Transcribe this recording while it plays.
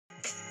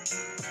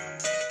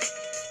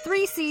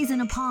3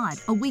 Season a Pod,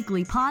 a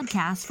weekly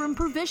podcast from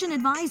Provision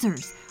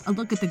Advisors. A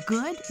look at the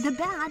good, the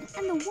bad,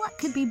 and the what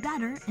could be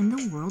better in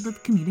the world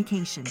of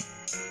communication.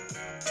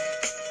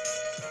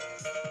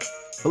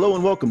 Hello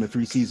and welcome to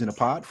 3 Season a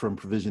Pod from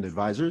Provision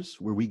Advisors,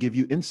 where we give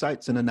you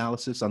insights and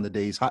analysis on the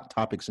day's hot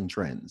topics and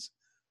trends.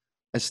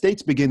 As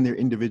states begin their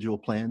individual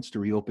plans to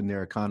reopen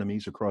their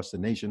economies across the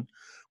nation,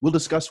 we'll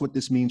discuss what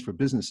this means for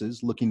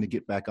businesses looking to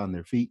get back on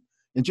their feet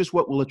and just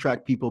what will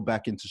attract people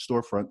back into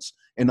storefronts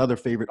and other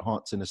favorite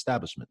haunts and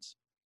establishments.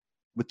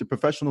 With the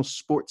professional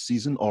sports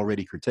season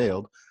already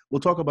curtailed,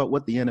 we'll talk about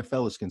what the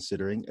NFL is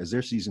considering as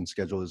their season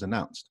schedule is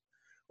announced.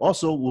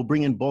 Also, we'll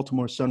bring in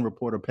Baltimore Sun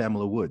reporter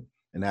Pamela Wood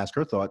and ask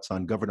her thoughts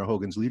on Governor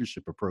Hogan's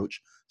leadership approach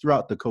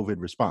throughout the COVID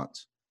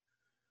response.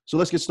 So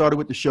let's get started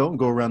with the show and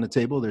go around the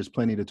table. There's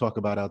plenty to talk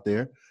about out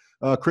there.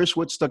 Chris,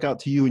 what stuck out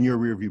to you in your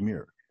rearview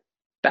mirror?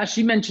 Bash,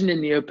 you mentioned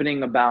in the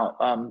opening about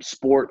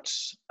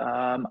sports.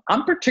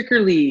 I'm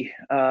particularly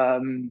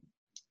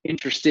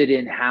interested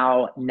in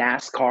how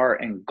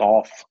NASCAR and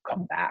golf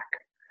come back.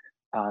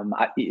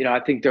 I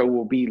think there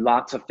will be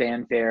lots of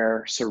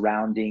fanfare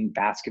surrounding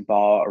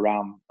basketball,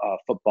 around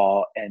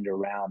football, and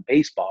around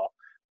baseball.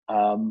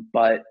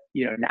 But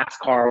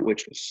NASCAR,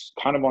 which was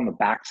kind of on the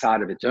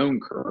backside of its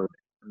own curve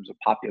in terms of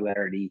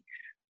popularity,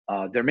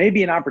 there may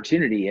be an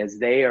opportunity as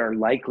they are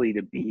likely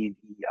to be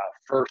the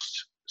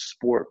first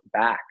sport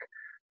back.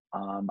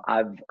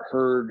 I've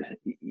heard,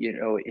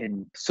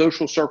 in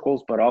social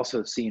circles, but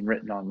also seen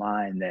written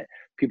online that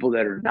people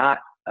that are not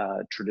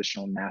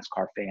traditional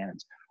NASCAR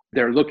fans,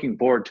 they're looking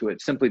forward to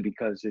it simply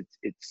because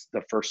it's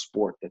the first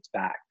sport that's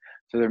back.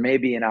 So there may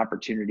be an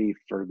opportunity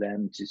for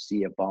them to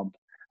see a bump.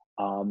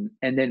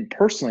 And then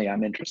personally,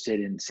 I'm interested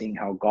in seeing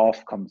how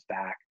golf comes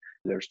back.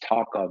 There's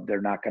talk of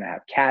they're not going to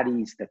have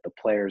caddies, that the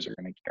players are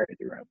going to carry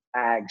their own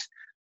bags.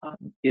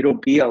 It'll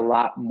be a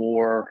lot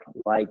more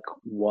like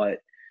what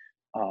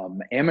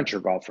amateur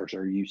golfers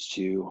are used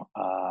to.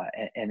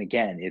 And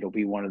again, it'll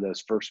be one of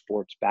those first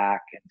sports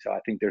back. And so I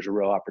think there's a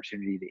real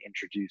opportunity to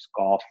introduce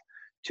golf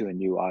to a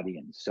new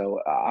audience. So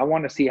I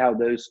want to see how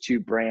those two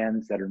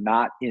brands that are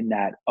not in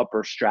that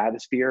upper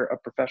stratosphere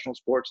of professional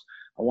sports,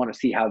 I want to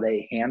see how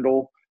they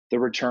handle the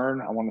return.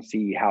 I want to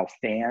see how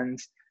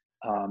fans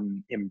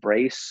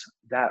embrace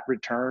that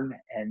return.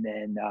 And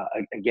then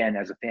again,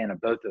 as a fan of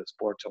both those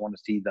sports, I want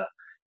to see the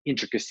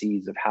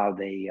intricacies of how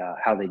they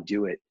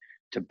do it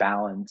to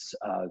balance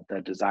the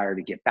desire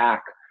to get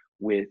back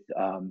with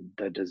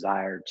the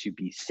desire to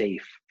be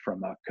safe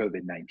from a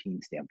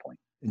COVID-19 standpoint.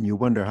 And you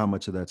wonder how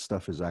much of that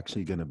stuff is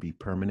actually going to be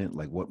permanent,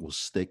 like what will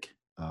stick.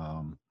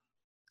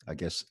 I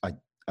guess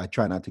I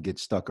try not to get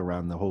stuck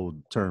around the whole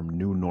term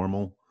new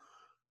normal,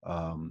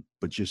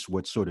 but just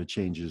what sort of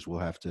changes will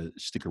have to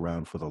stick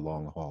around for the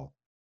long haul.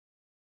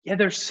 Yeah,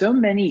 there's so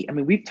many. I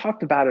mean, we've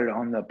talked about it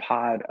on the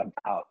pod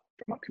about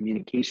from a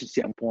communication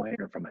standpoint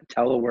or from a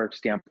telework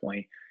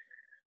standpoint.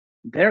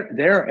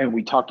 And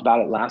we talked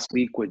about it last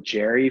week with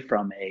Jerry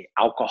from a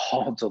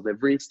alcohol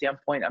delivery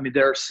standpoint. I mean,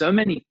 there are so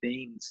many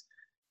things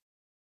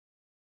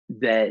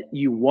that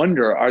you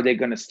wonder, are they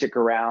going to stick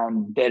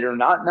around, that are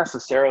not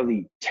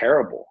necessarily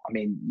terrible. I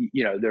mean,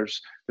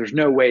 there's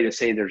no way to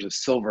say there's a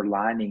silver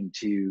lining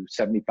to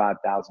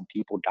 75,000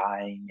 people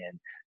dying and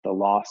the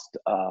lost,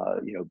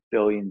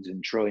 billions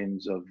and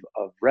trillions of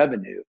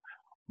revenue.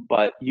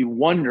 But you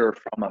wonder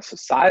from a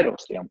societal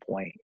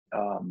standpoint,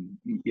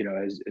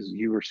 as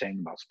you were saying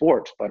about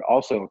sports, but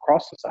also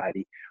across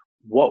society,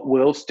 what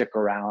will stick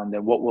around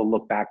and what we'll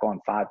look back on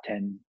 5,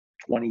 10,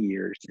 20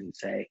 years and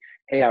say,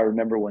 hey, I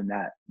remember when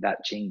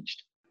that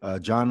changed.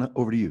 John,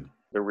 over to you.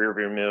 The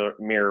rearview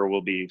mirror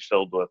will be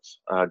filled with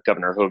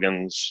Governor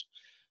Hogan's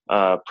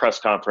press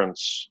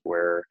conference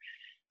where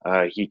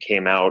he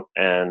came out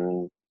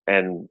and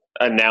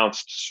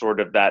announced sort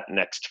of that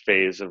next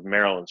phase of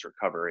Maryland's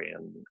recovery.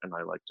 And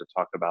I like to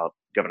talk about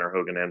Governor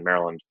Hogan and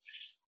Maryland.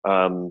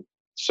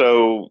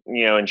 So,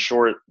 in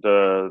short,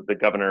 the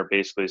governor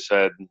basically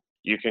said,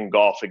 you can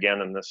golf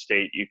again in the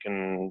state. You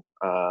can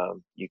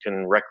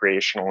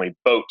recreationally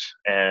boat,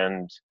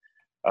 and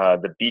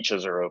the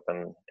beaches are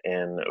open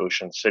in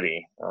Ocean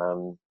City.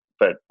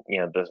 But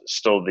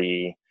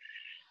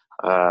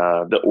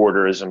the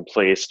order is in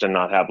place to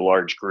not have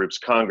large groups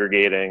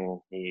congregating.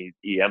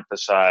 He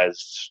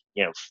emphasized,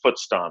 foot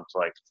stomped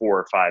like 4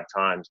 or 5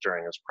 times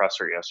during his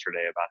presser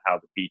yesterday about how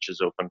the beach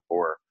is open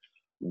for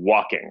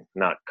walking,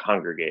 not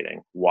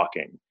congregating,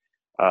 walking.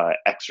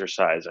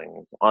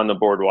 Exercising on the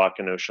boardwalk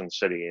in Ocean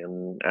City,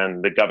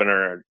 and the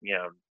governor,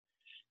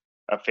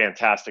 a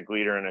fantastic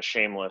leader and a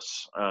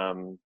shameless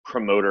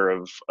promoter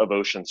of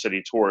Ocean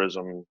City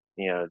tourism,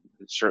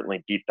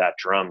 certainly beat that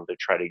drum to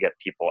try to get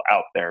people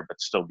out there,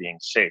 but still being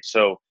safe.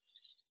 So,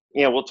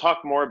 we'll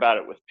talk more about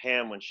it with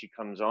Pam when she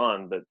comes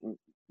on. But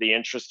the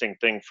interesting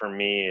thing for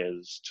me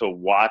is to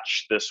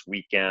watch this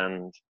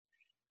weekend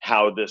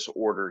how this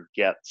order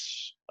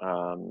gets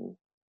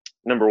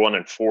number one,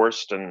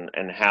 enforced,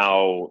 and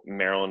how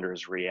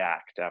Marylanders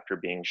react after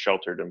being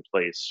sheltered in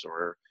place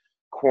or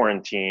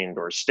quarantined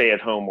or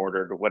stay-at-home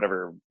ordered, or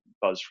whatever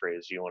buzz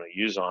phrase you want to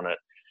use on it.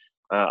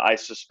 I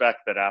suspect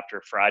that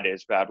after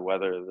Friday's bad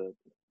weather,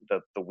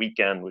 the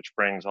weekend, which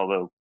brings,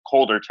 although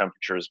colder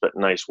temperatures, but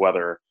nice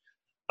weather,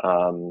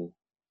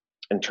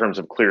 in terms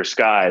of clear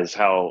skies,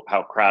 how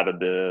crowded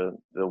the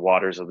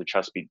waters of the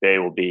Chesapeake Bay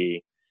will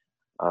be,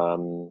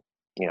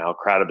 how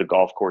crowded the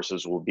golf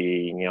courses will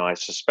be. I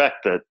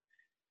suspect that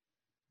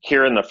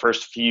here in the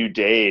first few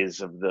days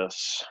of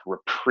this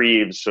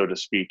reprieve, so to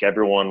speak,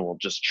 everyone will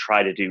just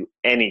try to do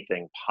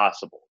anything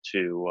possible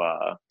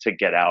to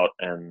get out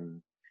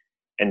and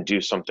do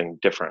something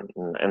different.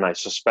 And I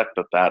suspect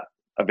that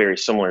a very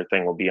similar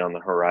thing will be on the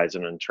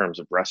horizon in terms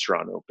of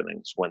restaurant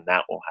openings when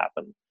that will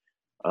happen.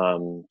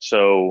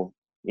 So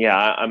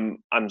yeah,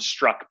 I'm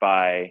struck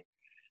by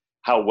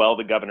how well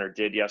the governor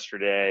did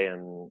yesterday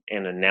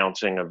in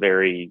announcing a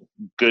very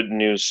good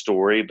news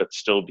story, but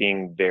still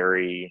being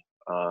very,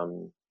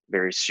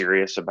 very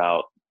serious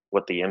about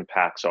what the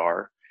impacts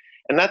are.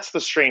 And that's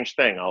the strange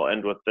thing. I'll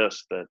end with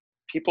this, that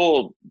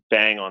people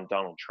bang on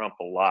Donald Trump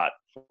a lot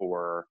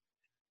for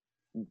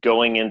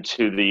going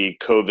into the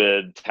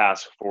COVID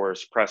task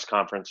force press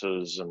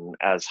conferences, and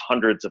as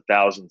hundreds of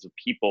thousands of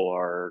people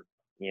are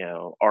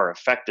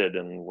affected,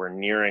 and we're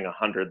nearing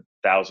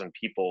 100,000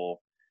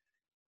 people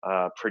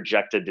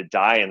projected to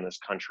die in this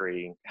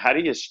country, how do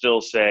you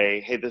still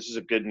say, hey, this is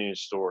a good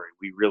news story,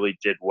 we really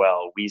did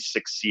well, we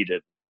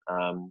succeeded?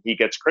 He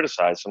gets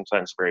criticized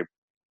sometimes very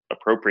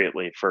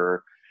appropriately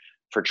for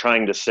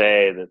trying to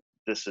say that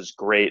this is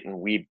great and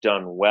we've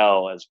done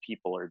well as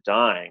people are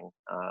dying.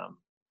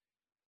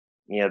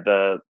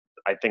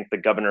 I think the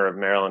governor of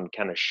Maryland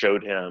kind of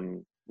showed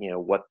him,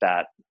 what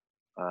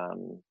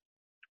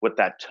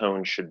that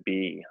tone should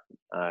be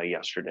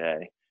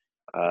yesterday.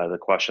 The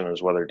question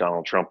is whether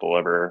Donald Trump will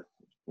ever,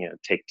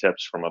 take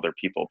tips from other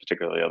people,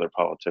 particularly other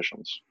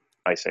politicians.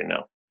 I say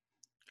no.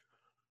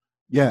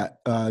 Yeah,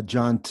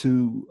 John,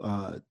 to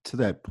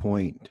that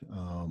point,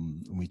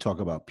 when we talk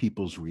about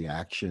people's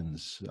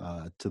reactions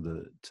to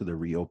the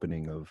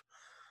reopening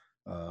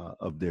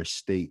of their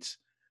states,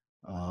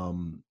 I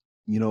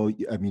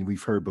mean,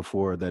 we've heard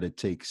before that it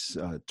takes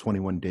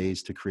 21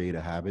 days to create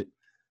a habit,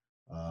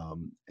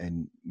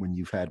 and when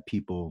you've had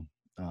people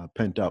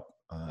pent up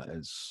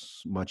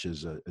as much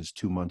as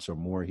 2 months or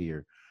more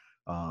here,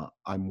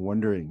 I'm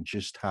wondering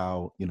just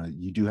how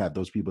you do have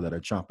those people that are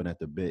chomping at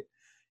the bit.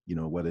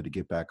 Whether to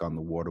get back on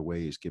the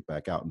waterways, get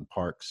back out in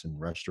parks and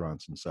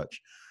restaurants and such.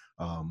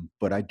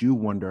 But I do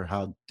wonder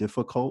how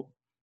difficult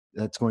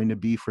that's going to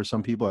be for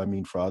some people. I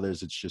mean, for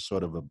others, it's just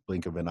sort of a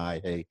blink of an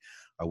eye. Hey,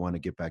 I want to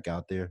get back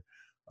out there.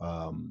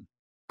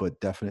 But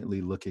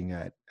definitely looking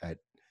at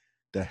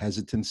the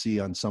hesitancy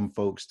on some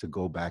folks to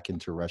go back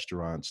into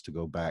restaurants, to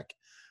go back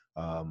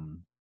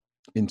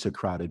into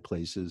crowded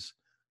places.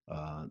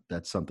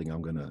 That's something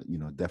I'm going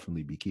to,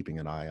 definitely be keeping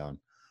an eye on.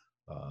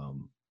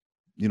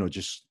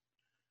 Just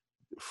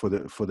for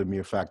the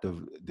mere fact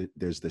of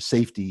there's the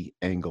safety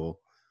angle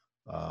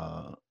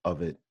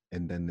of it,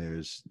 and then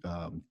there's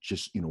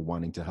just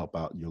wanting to help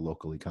out your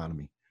local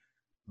economy.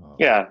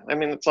 Yeah, I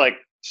mean, it's like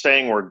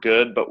saying we're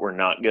good but we're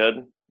not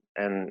good,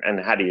 and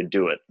how do you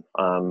do it?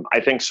 I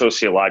think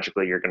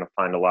sociologically you're going to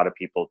find a lot of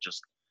people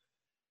just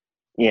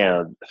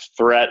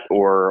threat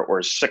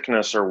or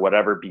sickness or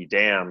whatever be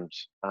damned.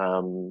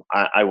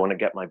 I want to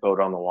get my boat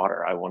on the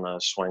water, I want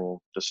to swing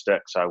the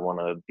sticks, I want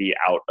to be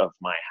out of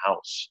my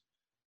house.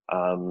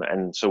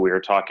 And so we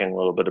were talking a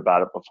little bit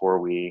about it before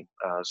we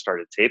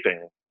started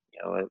taping.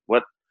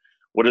 What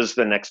does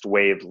the next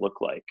wave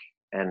look like,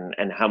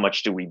 and how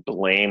much do we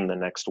blame the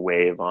next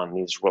wave on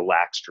these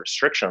relaxed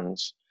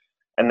restrictions,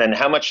 and then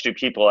how much do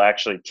people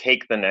actually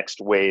take the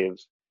next wave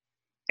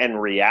and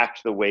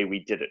react the way we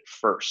did it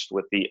first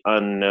with the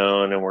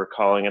unknown, and we're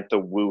calling it the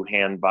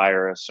Wuhan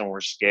virus, and we're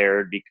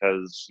scared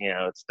because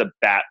it's the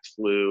bat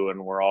flu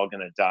and we're all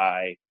going to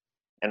die.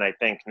 And I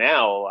think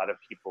now a lot of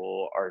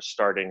people are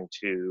starting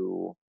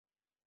to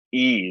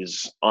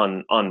ease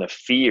on the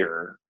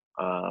fear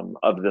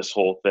of this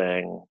whole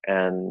thing.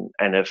 And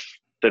if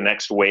the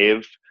next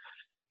wave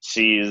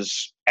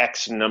sees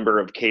X number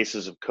of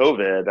cases of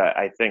COVID,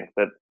 I think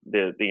that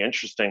the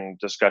interesting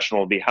discussion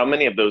will be how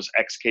many of those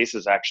X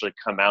cases actually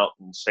come out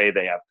and say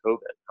they have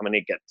COVID, how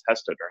many get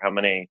tested, or how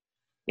many.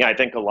 I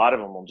think a lot of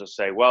them will just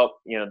say, well,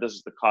 this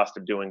is the cost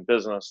of doing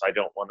business. I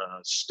don't want to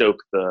stoke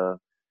the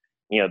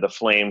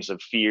flames of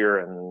fear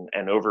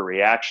and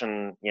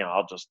overreaction.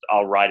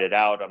 I'll ride it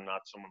out. I'm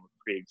not someone with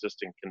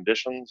pre-existing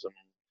conditions,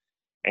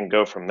 and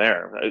go from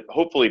there.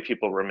 Hopefully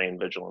people remain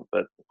vigilant,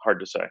 but hard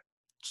to say.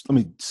 Let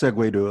me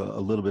segue to a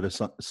little bit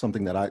of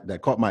something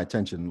that caught my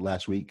attention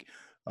last week,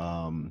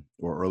 or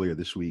earlier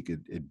this week.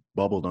 It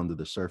bubbled under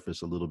the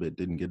surface a little bit,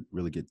 didn't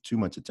really get too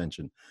much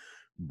attention.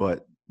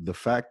 But the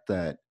fact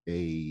that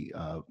a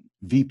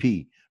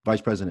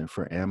vice president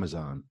for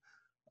Amazon,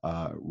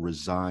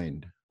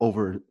 resigned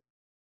over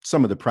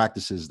some of the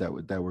practices that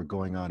were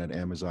going on at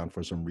Amazon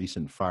for some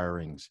recent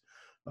firings,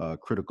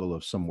 critical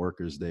of some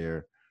workers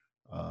there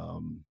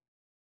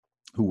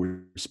who were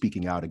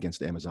speaking out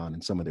against Amazon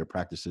and some of their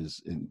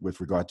practices with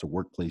regard to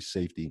workplace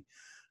safety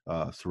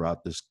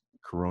throughout this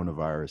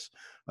coronavirus.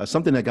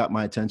 Something that got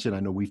my attention, I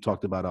know we've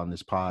talked about on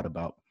this pod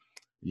about,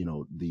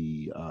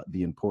 the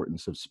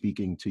importance of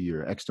speaking to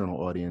your external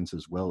audience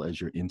as well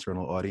as your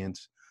internal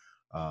audience.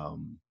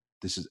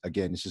 This is,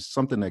 again, it's just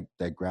something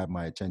that grabbed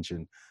my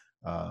attention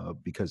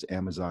because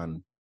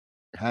Amazon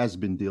has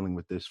been dealing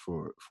with this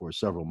for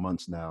several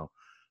months now.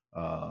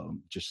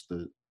 Just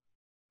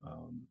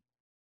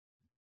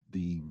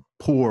the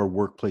poor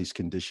workplace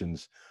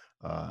conditions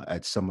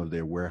at some of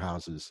their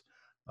warehouses,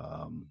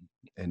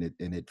 and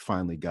it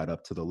finally got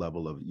up to the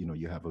level of,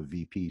 you have a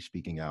VP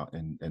speaking out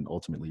and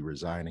ultimately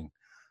resigning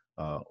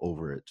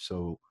over it.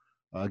 So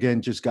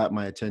again, just got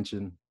my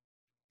attention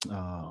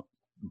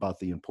about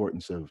the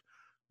importance of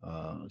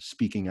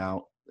speaking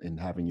out and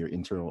having your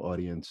internal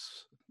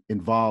audience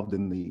involved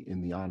in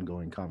the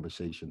ongoing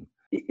conversation.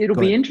 It'll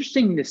Go be ahead.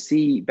 interesting to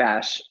see,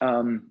 Bash,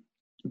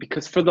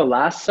 because for the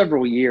last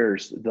several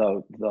years,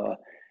 the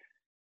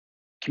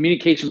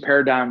communication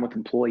paradigm with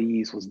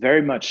employees was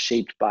very much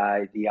shaped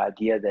by the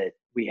idea that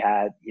we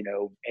had,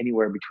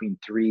 anywhere between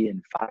 3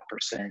 and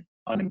 5%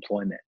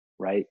 unemployment,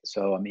 right?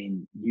 So, I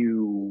mean,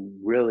 you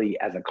really,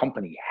 as a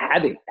company,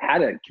 had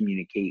to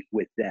communicate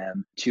with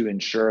them to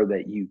ensure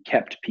that you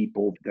kept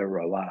people. There were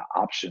a lot of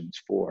options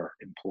for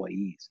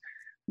employees.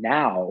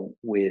 Now,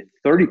 with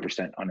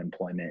 30%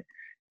 unemployment,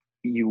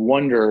 you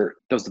wonder,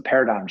 does the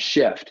paradigm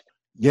shift?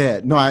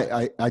 Yeah, no,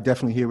 I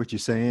definitely hear what you're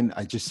saying.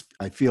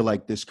 I feel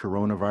like this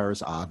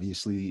coronavirus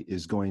obviously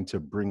is going to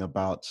bring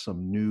about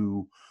some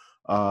new,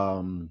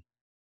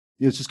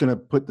 it's just going to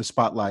put the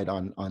spotlight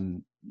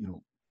on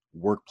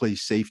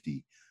workplace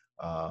safety.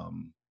 How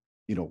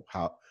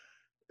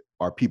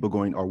are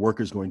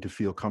workers going to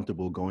feel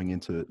comfortable going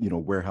into,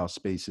 warehouse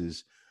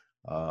spaces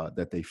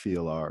that they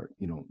feel are,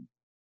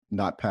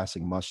 not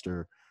passing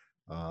muster.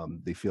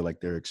 They feel like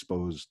they're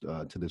exposed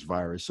to this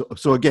virus.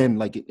 So again,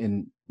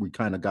 we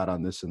kind of got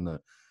on this in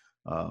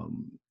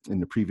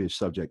the previous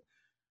subject.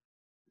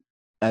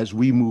 As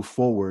we move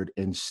forward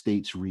and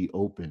states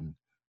reopen,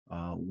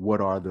 what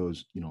are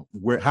those?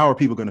 How are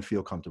people going to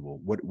feel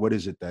comfortable? What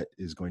is it that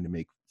is going to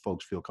make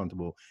folks feel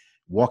comfortable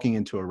walking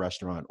into a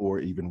restaurant or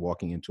even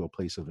walking into a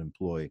place of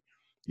employ,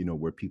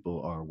 where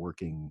people are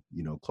working,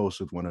 close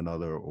with one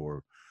another,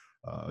 or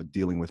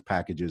dealing with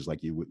packages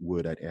like you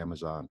would at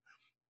Amazon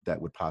that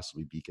would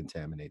possibly be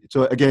contaminated.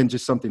 So again,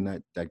 just something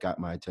that got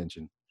my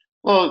attention.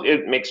 Well,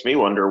 it makes me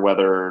wonder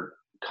whether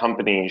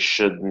companies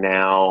should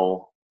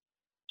now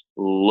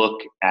look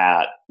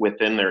at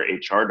within their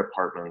HR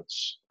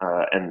departments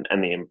and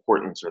the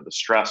importance or the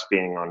stress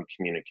being on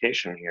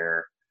communication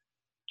here.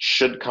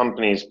 Should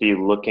companies be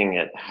looking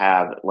at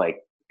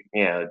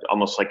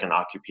almost like an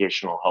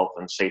occupational health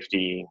and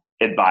safety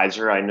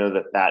advisor? I know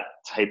that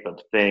type of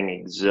thing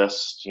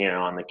exists,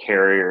 on the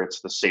carrier,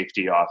 it's the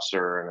safety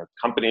officer, and if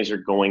companies are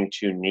going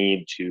to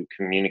need to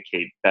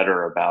communicate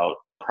better about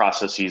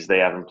processes they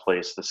have in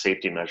place, the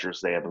safety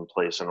measures they have in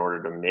place in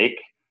order to make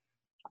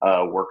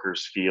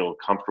workers feel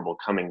comfortable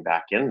coming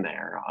back in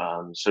there.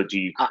 So do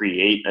you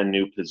create a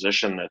new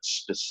position that's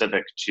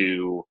specific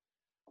to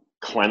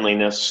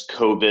cleanliness,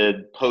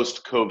 COVID,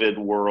 post-COVID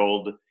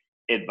world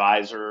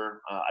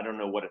advisor? I don't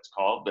know what it's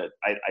called, but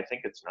I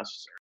think it's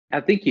necessary. I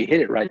think you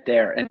hit it right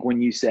there. And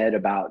when you said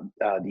about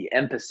the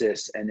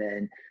emphasis, and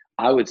then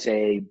I would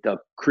say the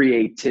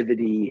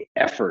creativity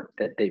effort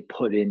that they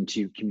put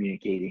into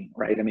communicating,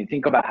 right? I mean,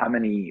 think about how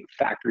many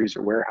factories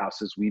or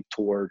warehouses we've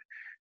toured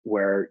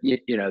where,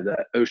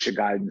 the OSHA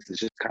guidance is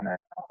just kind of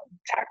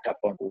tacked up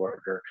on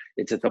board, or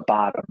it's at the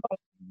bottom of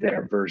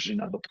their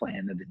version of the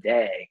plan of the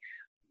day.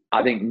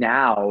 I think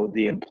now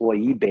the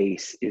employee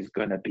base is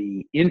going to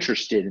be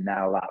interested in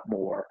that a lot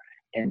more.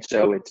 And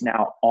so it's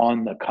now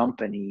on the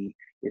company.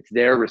 It's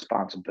their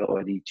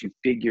responsibility to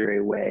figure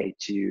a way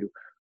to,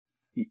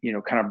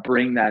 kind of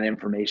bring that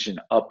information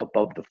up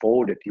above the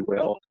fold, if you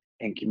will,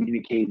 and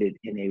communicate it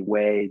in a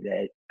way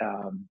that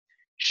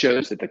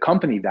shows that the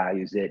company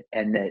values it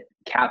and that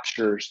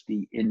captures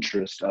the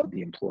interest of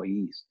the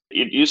employees.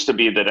 It used to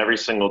be that every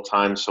single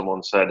time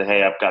someone said,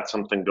 "Hey, I've got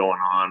something going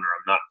on," or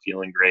 "I'm not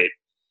feeling great,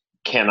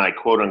 can I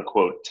quote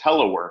unquote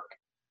telework?"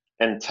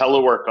 And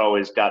telework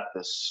always got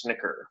this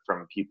snicker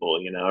from people,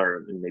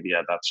 or maybe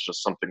that's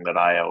just something that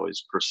I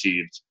always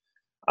perceived,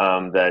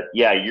 that,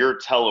 yeah, you're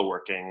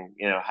teleworking,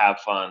 have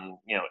fun,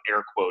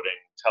 air quoting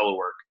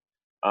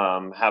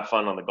telework, have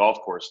fun on the golf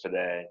course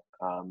today.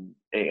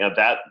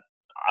 That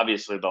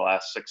obviously the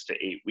last 6 to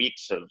 8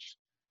 weeks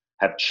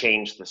have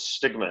changed the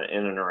stigma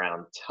in and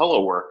around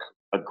telework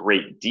a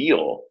great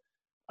deal.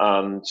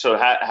 So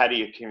how do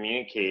you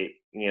communicate,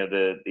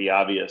 the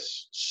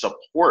obvious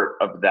support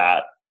of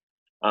that?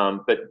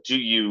 But do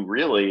you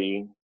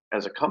really,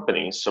 as a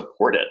company,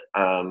 support it?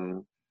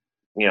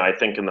 I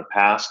think in the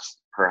past,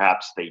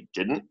 perhaps they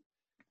didn't,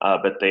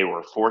 but they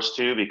were forced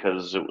to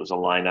because it was a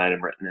line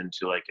item written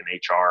into like an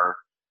HR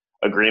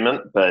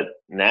agreement. But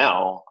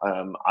now,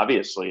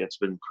 obviously, it's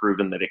been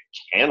proven that it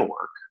can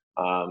work.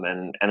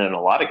 And in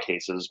a lot of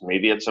cases,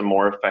 maybe it's a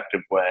more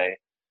effective way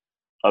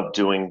of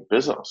doing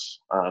business.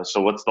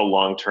 So what's the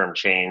long-term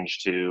change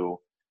to,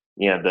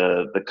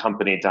 the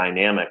company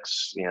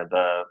dynamics.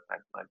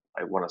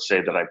 I want to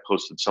say that I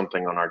posted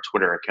something on our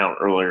Twitter account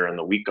earlier in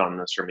the week on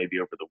this, or maybe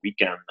over the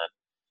weekend,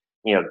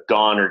 that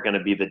gone are going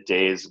to be the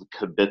days of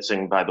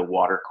kibitzing by the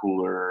water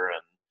cooler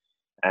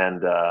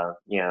and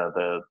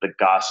the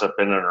gossip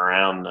in and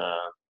around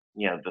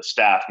the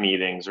staff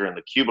meetings or in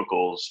the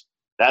cubicles.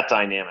 That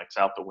dynamic's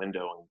out the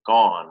window and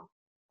gone.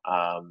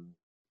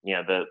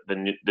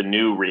 The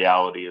new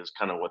reality is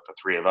kind of what the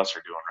three of us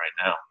are doing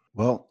right now.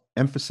 Well,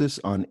 emphasis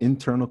on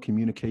internal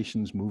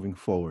communications moving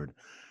forward.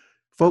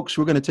 Folks,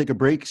 we're going to take a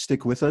break.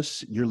 Stick with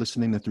us. You're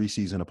listening to 3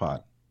 Season a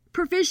Pod.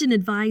 Provision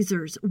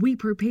Advisors, we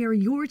prepare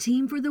your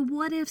team for the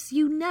what-ifs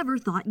you never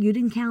thought you'd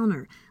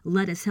encounter.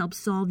 Let us help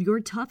solve your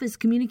toughest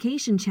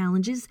communication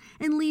challenges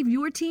and leave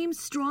your team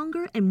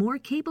stronger and more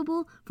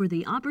capable for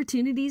the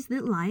opportunities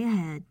that lie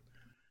ahead.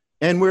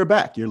 And we're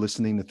back. You're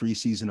listening to 3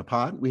 Season a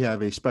Pod. We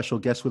have a special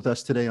guest with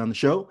us today on the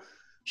show.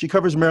 She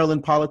covers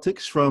Maryland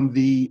politics from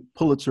the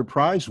Pulitzer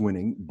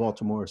Prize-winning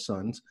Baltimore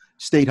Sun's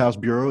State House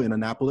Bureau in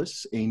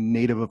Annapolis, a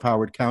native of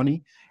Howard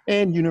County,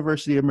 and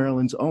University of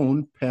Maryland's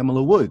own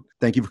Pamela Wood.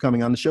 Thank you for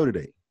coming on the show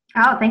today.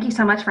 Oh, thank you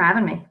so much for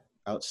having me.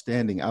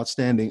 Outstanding.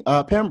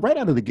 Pam, right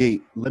out of the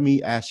gate, let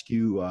me ask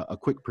you a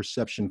quick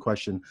perception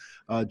question.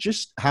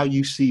 Just how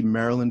you see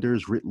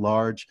Marylanders writ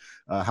large,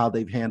 how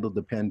they've handled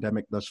the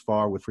pandemic thus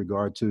far with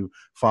regard to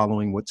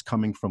following what's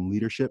coming from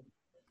leadership.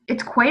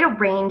 It's quite a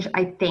range,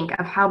 I think,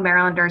 of how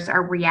Marylanders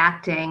are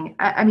reacting.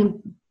 I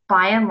mean,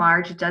 by and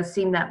large, it does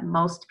seem that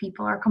most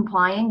people are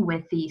complying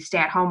with the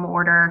stay-at-home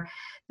order,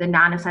 the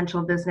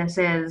non-essential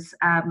businesses.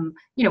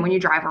 When you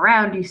drive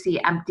around, you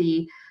see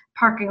empty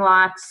parking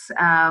lots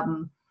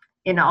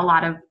in a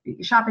lot of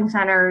shopping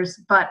centers.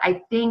 But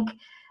I think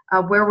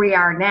where we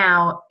are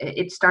now,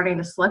 it's starting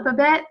to slip a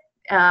bit.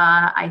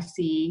 I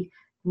see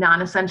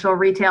non-essential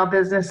retail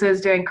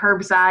businesses doing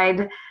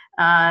curbside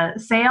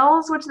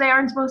sales, which they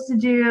aren't supposed to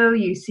do.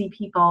 You see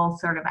people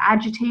sort of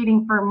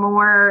agitating for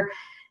more,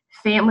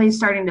 families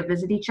starting to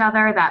visit each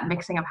other, that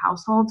mixing of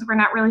households we're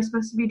not really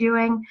supposed to be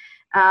doing.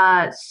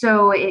 I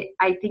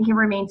think it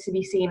remains to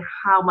be seen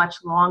how much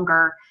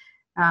longer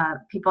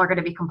people are going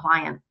to be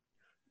compliant.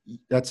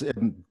 That's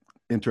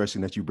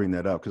interesting that you bring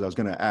that up, because I was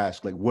going to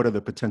ask, what are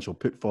the potential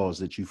pitfalls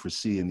that you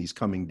foresee in these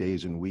coming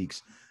days and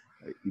weeks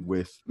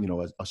with,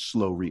 a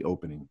slow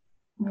reopening?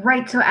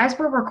 Right. So as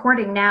we're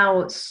recording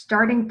now,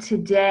 starting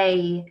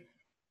today,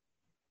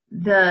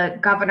 the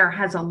governor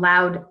has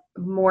allowed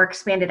more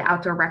expanded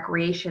outdoor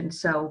recreation.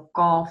 So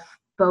golf,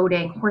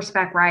 boating,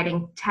 horseback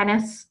riding,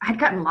 tennis. I'd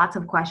gotten lots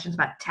of questions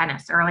about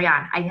tennis early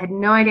on. I had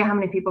no idea how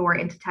many people were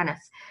into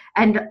tennis.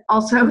 And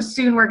also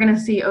soon we're going to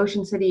see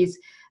Ocean City's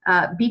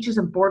beaches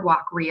and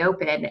boardwalk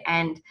reopen.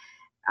 And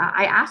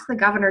I asked the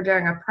governor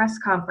during a press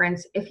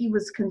conference if he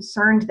was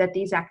concerned that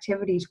these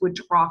activities would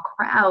draw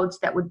crowds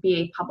that would be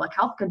a public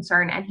health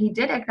concern. And he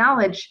did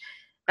acknowledge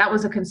that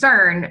was a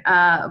concern,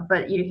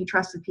 but he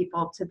trusted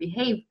people to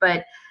behave.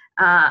 But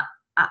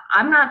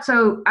I'm not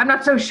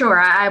so sure.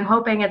 I'm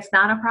hoping it's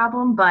not a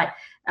problem, but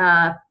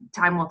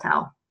time will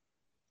tell.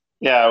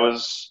 Yeah, I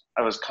was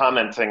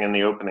commenting in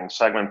the opening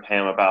segment,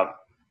 Pam, about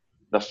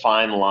the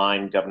fine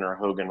line Governor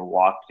Hogan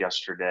walked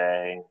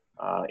yesterday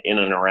in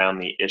and around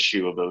the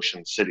issue of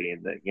Ocean City.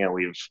 That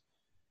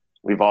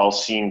we've all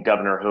seen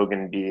Governor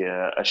Hogan be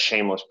a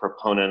shameless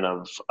proponent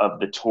of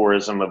the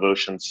tourism of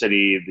Ocean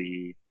City,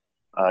 the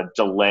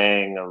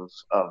delaying of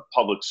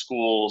public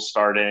schools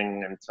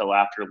starting until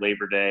after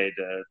Labor Day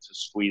to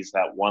squeeze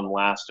that one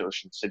last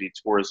Ocean City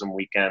tourism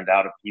weekend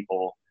out of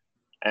people,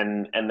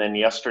 and then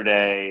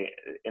yesterday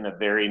in a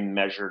very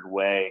measured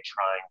way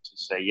trying to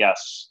say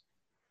yes,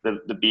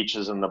 the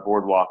beaches and the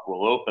boardwalk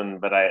will open,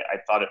 but I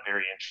thought it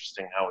very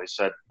interesting how he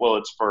said, well,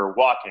 it's for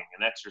walking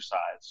and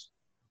exercise.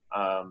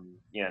 I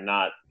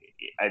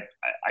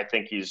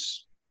think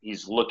he's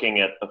looking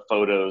at the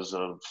photos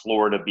of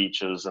Florida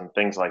beaches and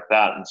things like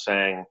that and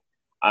saying,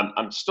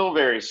 I'm still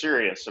very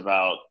serious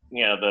about,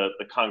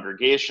 the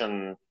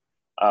congregation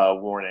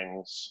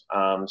warnings.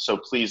 So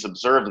please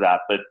observe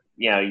that. But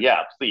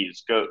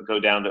please go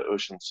down to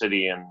Ocean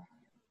City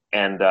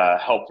and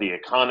help the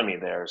economy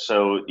there.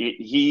 So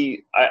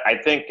I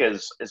think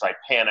as I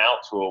pan out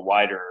to a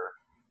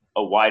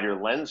wider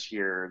lens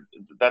here,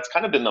 that's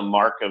kind of been the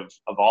mark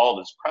of all of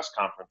his press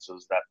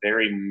conferences, that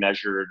very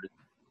measured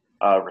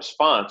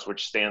response,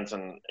 which stands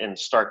in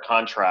stark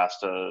contrast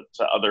to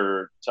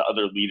other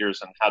leaders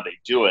and how they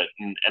do it.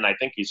 And I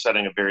think he's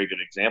setting a very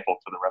good example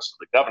for the rest of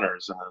the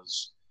governors and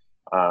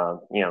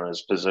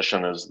his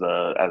position as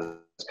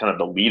kind of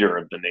the leader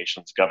of the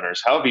nation's governors.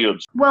 How have you?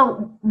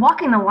 Well,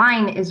 walking the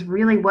line is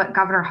really what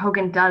Governor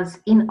Hogan does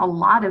in a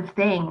lot of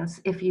things.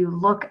 If you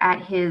look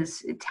at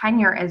his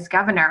tenure as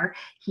governor,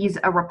 he's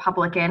a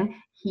Republican.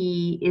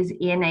 He is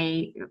in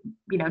a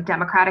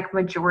Democratic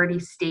majority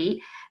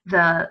state.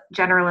 The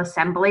General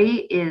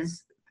Assembly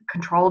is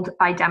controlled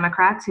by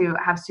Democrats who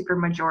have super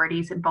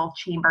majorities in both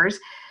chambers.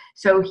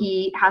 So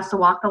he has to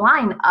walk the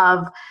line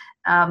of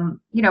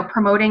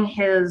promoting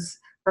his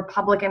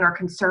Republican or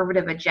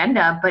conservative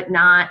agenda, but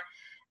not,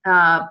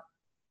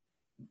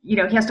 he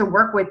has to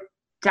work with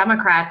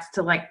Democrats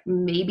to, like,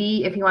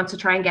 maybe if he wants to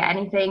try and get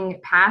anything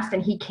passed,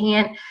 and he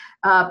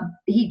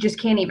just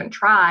can't even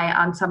try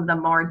on some of the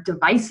more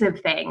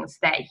divisive things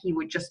that he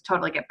would just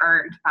totally get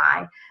burned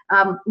by.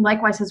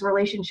 Likewise, his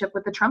relationship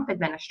with the Trump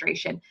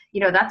administration.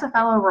 That's a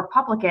fellow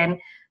Republican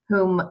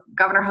whom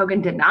Governor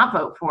Hogan did not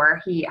vote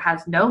for. He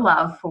has no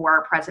love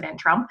for President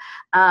Trump.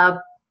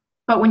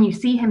 But when you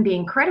see him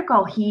being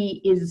critical,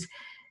 he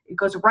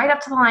goes right up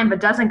to the line, but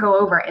doesn't go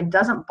over and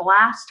doesn't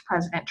blast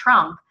President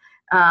Trump.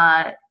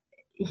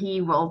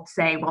 He will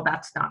say, well,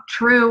 that's not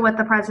true what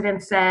the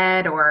president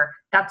said, or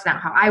that's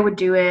not how I would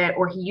do it.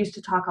 Or he used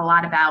to talk a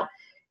lot about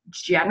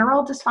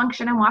general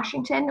dysfunction in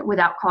Washington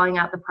without calling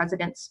out the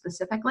president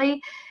specifically.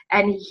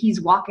 And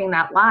he's walking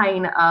that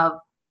line of,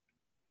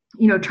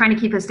 trying to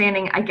keep his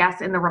standing, I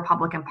guess, in the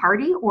Republican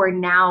Party, or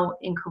now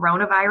in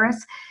coronavirus,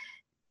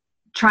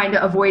 trying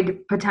to avoid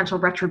potential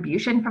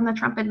retribution from the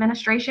Trump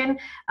administration.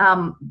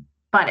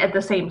 But at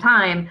the same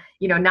time,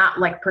 not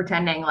like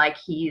pretending like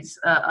he's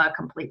a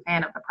complete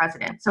fan of the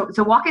president.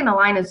 So walking the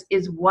line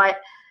is what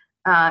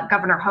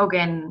Governor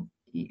Hogan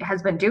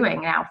has been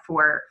doing now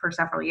for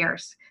several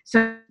years.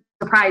 So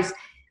surprised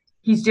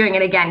he's doing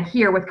it again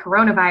here with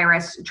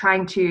coronavirus,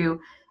 trying to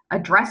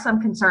address some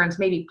concerns,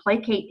 maybe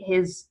placate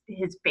his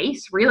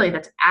base really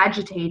that's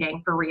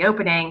agitating for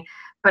reopening,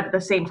 but at the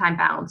same time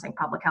balancing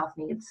public health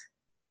needs.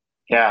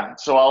 Yeah,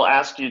 so I'll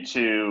ask you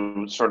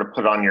to sort of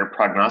put on your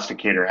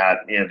prognosticator hat.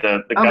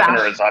 The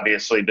governor has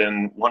obviously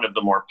been one of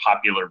the more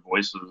popular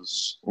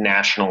voices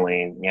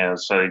nationally.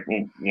 So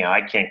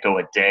I can't go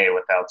a day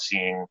without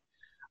seeing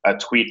a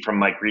tweet from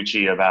Mike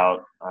Ricci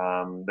about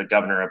the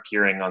governor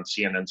appearing on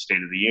CNN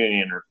State of the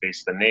Union or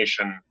Face the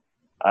Nation.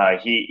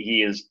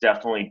 He is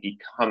definitely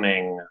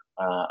becoming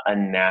a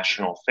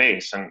national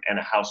face and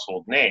a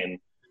household name.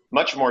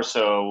 Much more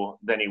so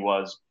than he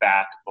was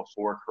back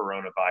before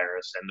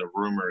coronavirus and the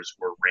rumors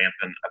were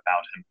rampant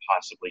about him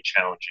possibly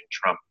challenging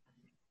Trump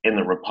in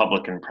the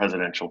Republican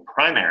presidential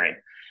primary.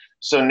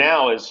 So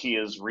now, as he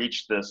has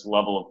reached this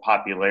level of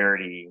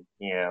popularity,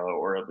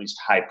 or at least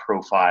high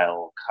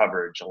profile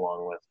coverage,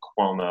 along with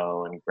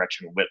Cuomo and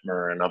Gretchen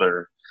Whitmer and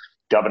other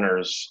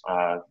governors,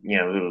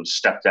 who have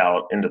stepped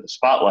out into the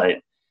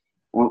spotlight,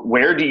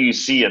 where do you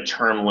see a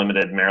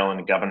term-limited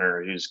Maryland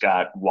governor who's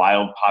got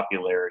wild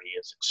popularity,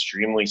 is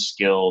extremely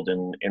skilled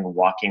in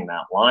walking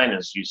that line,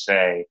 as you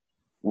say?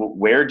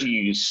 Where do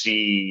you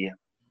see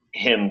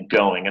him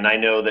going? And I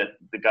know that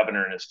the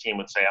governor and his team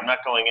would say, I'm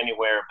not going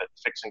anywhere but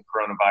fixing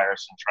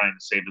coronavirus and trying to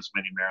save as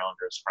many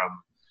Marylanders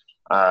from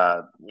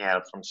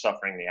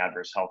suffering the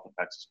adverse health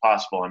effects as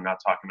possible. I'm not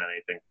talking about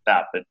anything like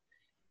that, but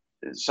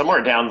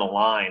somewhere down the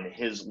line,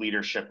 his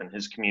leadership and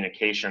his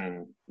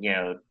communication,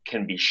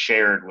 can be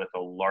shared with a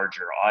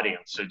larger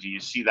audience. So do you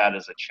see that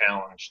as a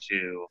challenge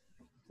to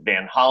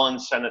Van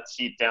Hollen's Senate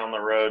seat down the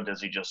road?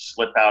 Does he just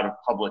slip out of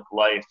public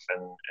life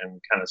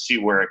and kind of see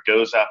where it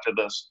goes after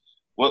this?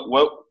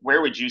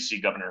 Where would you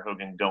see Governor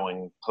Hogan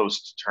going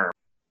post-term?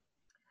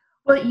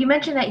 Well, you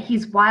mentioned that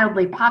he's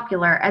wildly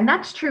popular, and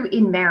that's true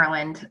in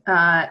Maryland.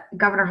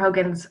 Governor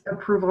Hogan's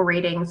approval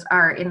ratings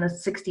are in the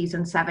 60s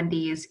and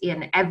 70s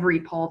in every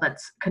poll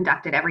that's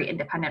conducted, every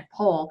independent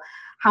poll.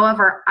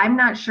 However, I'm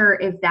not sure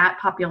if that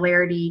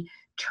popularity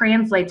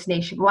translates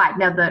nationwide.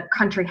 Now, the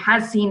country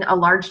has seen a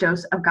large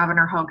dose of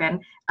Governor Hogan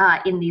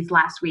in these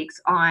last weeks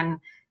on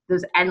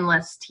those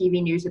endless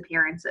TV news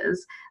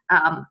appearances.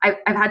 I've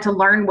had to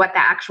learn what the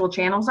actual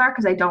channels are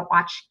because I don't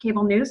watch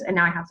cable news, and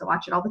now I have to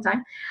watch it all the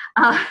time.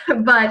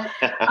 But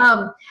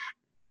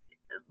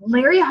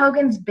Larry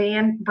Hogan's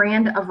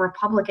brand of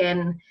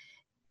Republican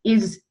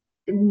is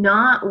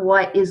not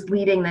what is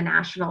leading the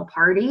national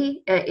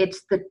party.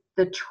 It's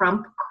the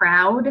Trump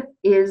crowd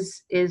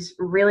is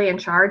really in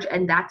charge,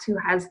 and that's who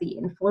has the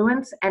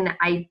influence. And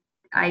I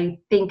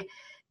think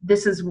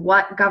this is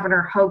what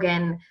Governor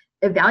Hogan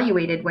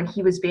evaluated when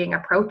he was being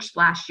approached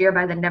last year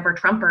by the Never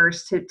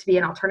Trumpers to be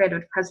an alternative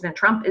to President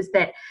Trump, is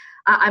that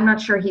I'm not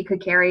sure he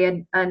could carry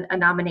a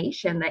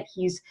nomination, that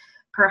he's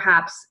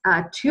perhaps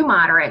too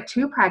moderate,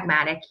 too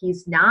pragmatic.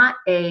 He's not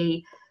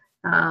a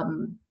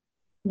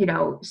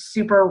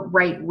super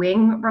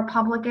right-wing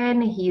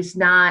Republican. He's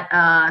not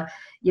I'll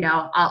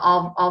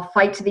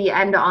fight to the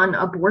end on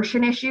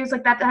abortion issues.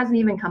 Like that hasn't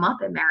even come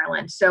up in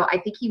Maryland. So I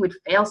think he would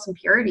fail some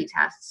purity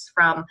tests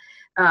from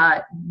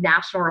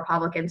national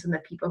Republicans and the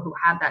people who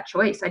have that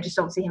choice. I just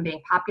don't see him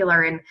being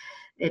popular in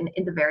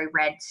the very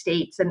red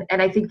states.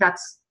 And I think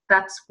that's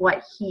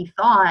what he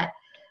thought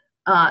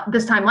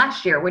this time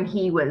last year when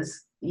he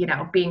was,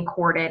 being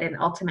courted and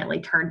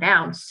ultimately turned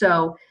down.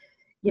 So,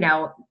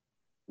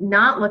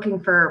 not looking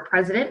for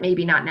president,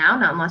 maybe not now,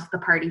 not unless the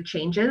party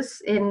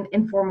changes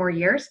in 4 more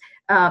years.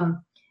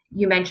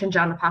 You mentioned,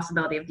 John, the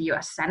possibility of the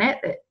U.S. Senate.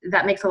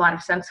 That makes a lot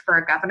of sense for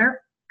a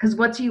governor, because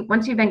once you've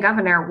been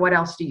governor, what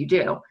else do you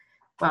do?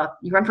 Well,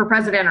 you run for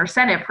president or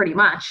Senate pretty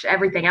much.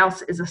 Everything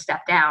else is a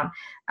step down.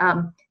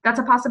 That's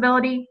a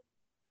possibility.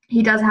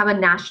 He does have a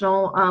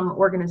national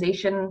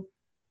organization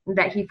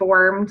that he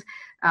formed,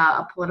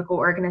 a political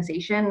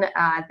organization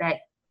that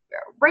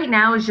right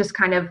now is just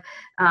kind of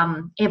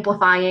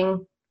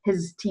amplifying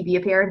his TV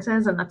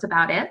appearances, and that's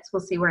about it. So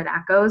we'll see where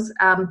that goes.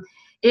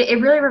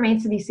 It really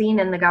remains to be seen,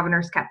 and the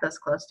governor's kept this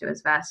close to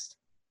his vest.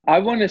 I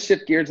want to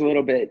shift gears a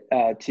little bit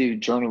to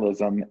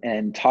journalism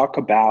and talk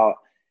about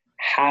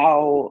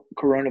how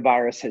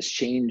coronavirus has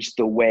changed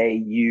the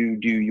way you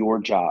do your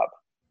job,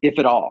 if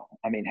at all.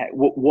 I mean,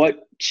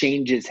 what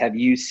changes have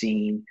you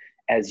seen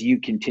as you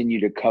continue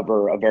to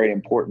cover a very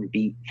important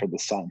beat for the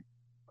Sun?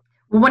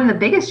 Well, one of the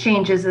biggest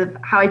changes of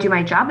how I do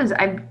my job is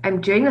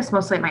I'm doing this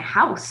mostly at my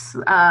house.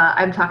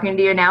 I'm talking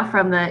to you now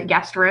from the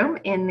guest room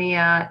in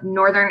the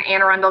Northern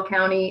Anne Arundel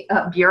County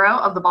Bureau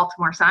of the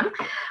Baltimore Sun.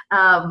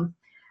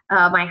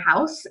 My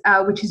house,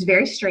 which is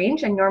very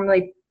strange. I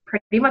normally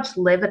pretty much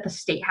live at the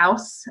State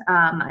House.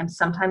 I'm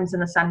sometimes in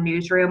the Sun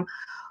newsroom,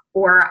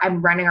 or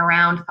I'm running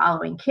around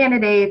following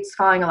candidates,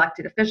 following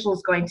elected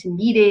officials, going to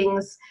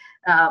meetings,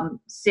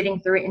 sitting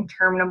through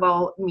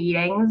interminable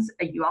meetings.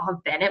 You all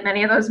have been at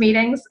many of those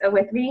meetings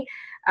with me.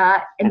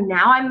 And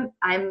now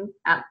I'm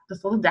at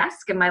this little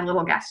desk in my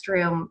little guest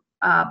room.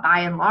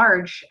 By and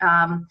large,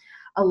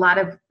 a lot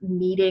of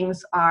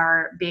meetings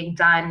are being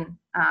done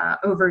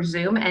over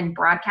Zoom and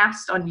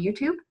broadcast on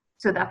YouTube.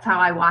 So that's how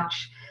I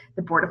watch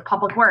the Board of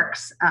Public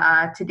Works.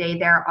 Today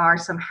there are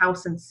some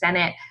House and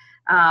Senate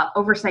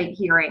oversight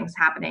hearings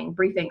happening,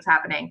 briefings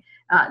happening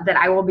that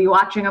I will be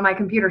watching on my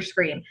computer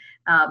screen.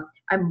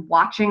 I'm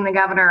watching the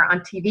governor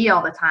on TV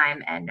all the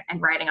time and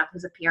writing up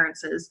his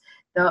appearances.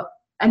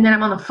 And then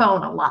I'm on the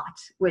phone a lot,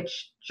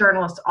 which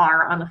journalists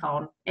are on the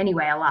phone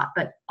anyway, a lot,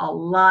 but a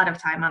lot of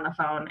time on the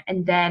phone.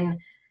 And then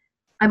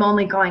I'm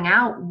only going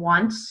out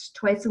once,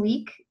 twice a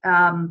week.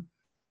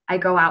 I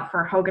go out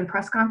for Hogan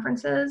press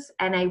conferences,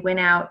 and I went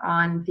out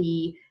on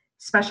the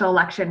special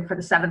election for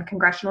the 7th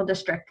Congressional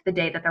District the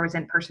day that there was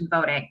in-person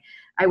voting.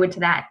 I went to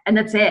that, and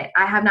that's it.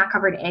 I have not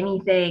covered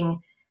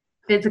anything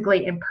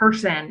physically in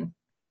person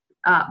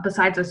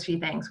besides those few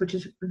things, which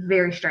is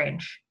very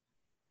strange.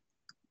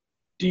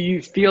 Do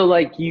you feel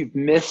like you've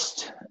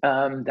missed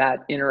that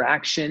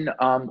interaction,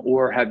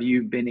 or have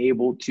you been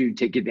able to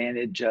take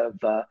advantage of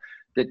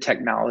the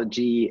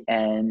technology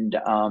and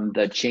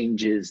the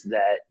changes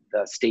that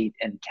the state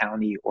and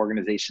county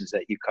organizations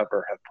that you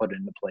cover have put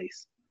into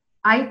place?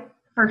 I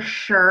for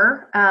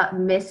sure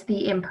miss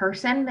the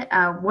in-person.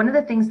 One of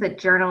the things that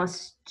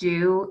journalists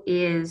do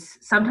is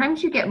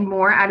sometimes you get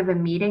more out of a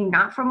meeting,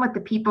 not from what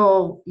the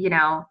people,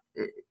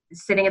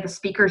 sitting at the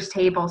speaker's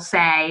table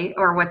say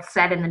or what's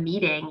said in the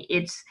meeting.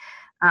 It's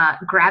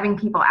grabbing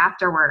people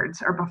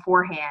afterwards or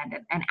beforehand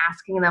and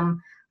asking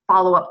them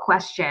follow-up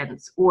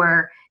questions,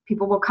 or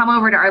people will come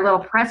over to our little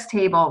press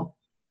table,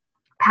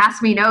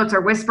 pass me notes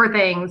or whisper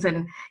things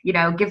and,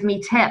 give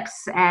me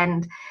tips.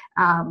 And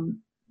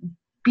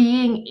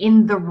being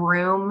in the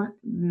room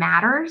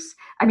matters.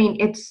 I mean,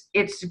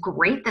 it's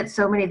great that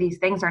so many of these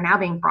things are now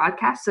being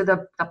broadcast, so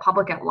the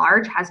public at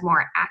large has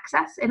more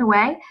access in a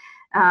way,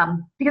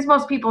 because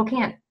most people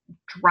can't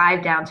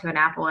drive down to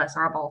Annapolis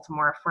or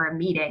Baltimore for a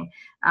meeting.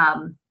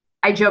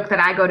 I joke that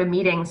I go to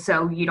meetings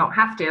so you don't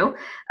have to.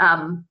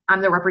 I'm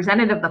the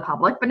representative of the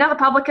public, but now the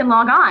public can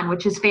log on,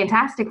 which is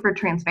fantastic for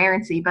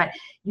transparency, but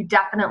you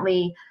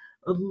definitely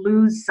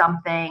lose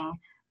something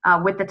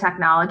with the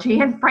technology.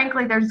 And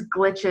frankly, there's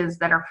glitches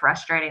that are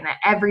frustrating that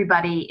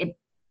everybody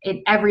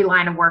in every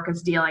line of work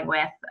is dealing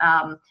with.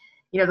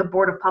 The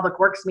Board of Public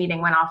Works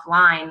meeting went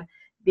offline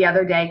the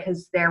other day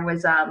because there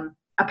was a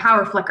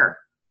power flicker.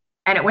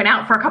 And it went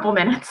out for a couple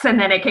minutes and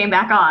then it came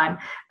back on.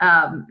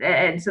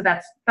 And so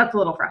that's a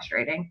little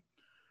frustrating.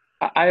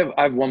 I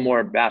have one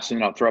more, Bastion,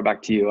 and I'll throw it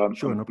back to you.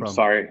 Sure, no problem. I'm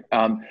sorry.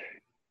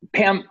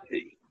 Pam,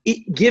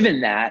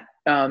 given that,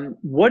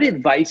 what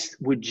advice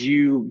would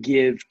you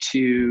give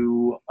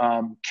to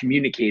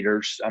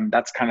communicators?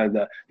 That's kind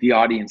of the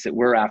audience that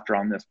we're after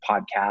on this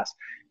podcast.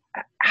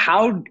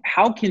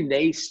 How can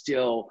they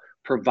still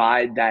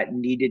provide that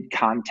needed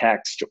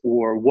context,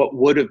 or what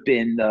would have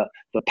been the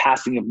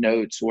passing of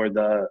notes or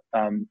the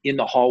in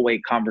the hallway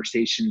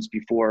conversations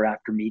before or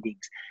after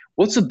meetings?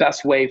 What's the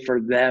best way for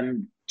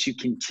them to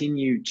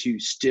continue to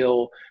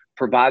still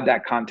provide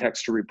that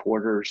context to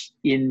reporters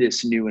in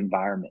this new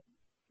environment?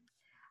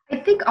 I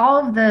think all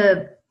of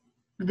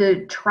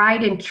the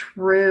tried and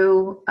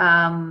true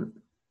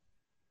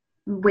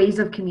ways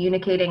of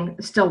communicating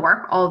still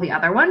work. All the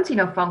other ones,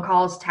 phone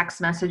calls,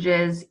 text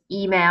messages,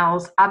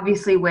 emails,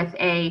 obviously with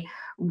a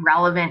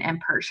relevant and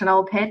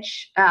personal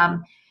pitch.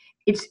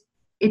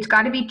 It's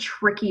got to be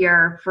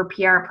trickier for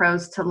PR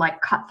pros to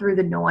cut through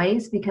the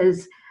noise,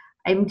 because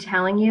I'm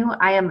telling you,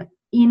 I am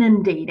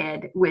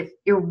inundated with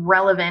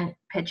irrelevant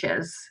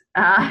pitches.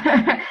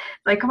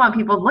 Come on,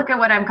 people, look at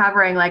what I'm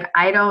covering.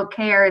 I don't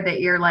care that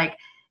you're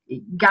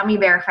Gummy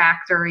Bear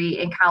Factory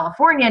in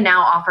California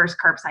now offers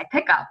curbside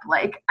pickup.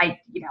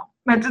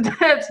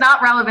 It's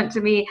not relevant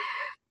to me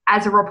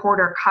as a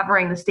reporter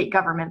covering the state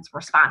government's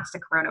response to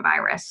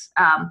coronavirus.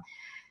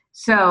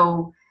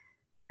 So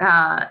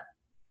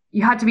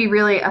you have to be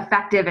really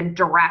effective and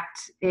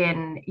direct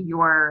in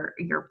your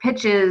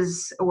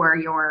pitches or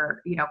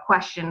your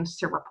questions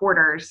to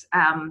reporters.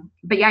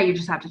 But yeah, you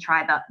just have to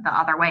try the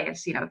other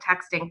ways.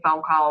 Texting,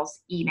 phone calls,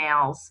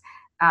 emails.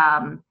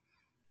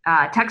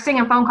 Texting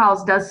and phone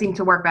calls does seem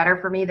to work better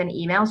for me than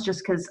emails,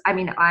 just because, I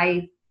mean,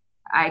 I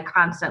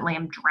constantly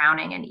am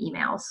drowning in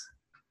emails.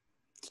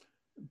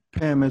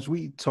 Pam, as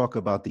we talk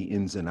about the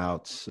ins and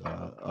outs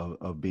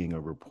of being a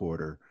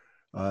reporter,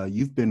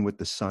 you've been with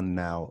the Sun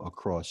now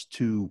across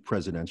 2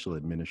 presidential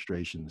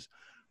administrations.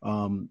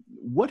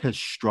 What has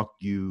struck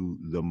you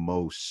the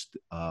most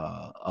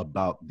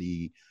about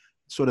the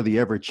sort of the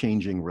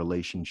ever-changing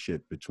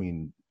relationship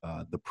between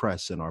the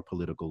press and our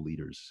political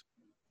leaders?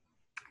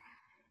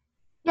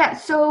 Yeah,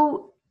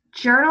 so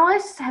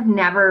journalists have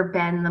never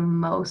been the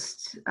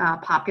most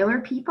popular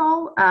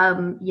people.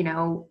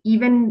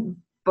 Even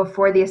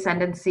before the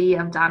ascendancy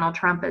of Donald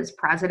Trump as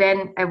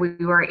president, we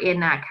were in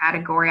that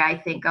category, I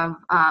think, of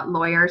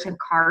lawyers and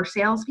car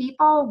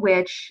salespeople,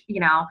 which,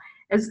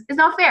 is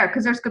not fair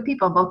because there's good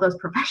people in both those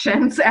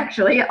professions,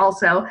 actually,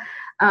 also.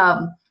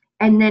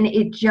 And then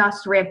it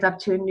just ramped up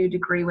to a new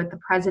degree with the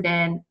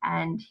president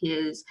and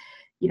his,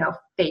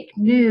 fake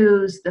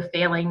news, the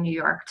failing New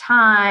York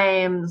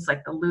Times,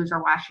 like the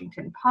loser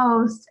Washington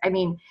Post. I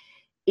mean,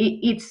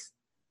 it's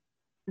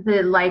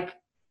the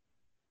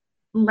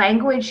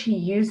language he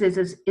uses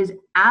is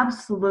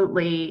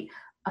absolutely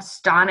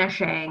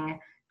astonishing,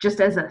 just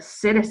as a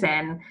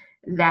citizen,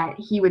 that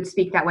he would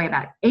speak that way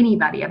about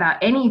anybody, about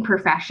any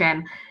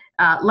profession,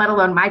 let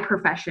alone my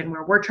profession,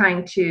 where we're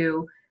trying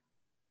to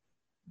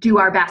do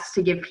our best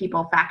to give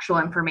people factual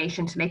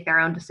information to make their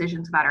own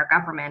decisions about our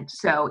government.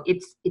 So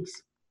it's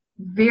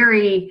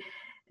very,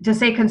 to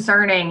say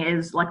concerning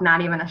is like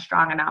not even a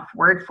strong enough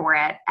word for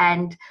it.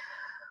 And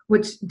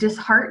what's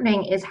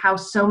disheartening is how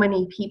so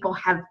many people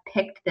have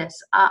picked this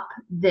up,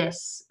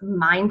 this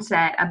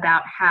mindset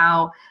about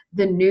how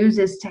the news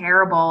is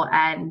terrible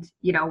and,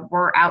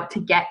 we're out to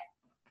get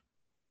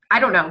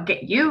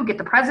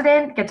the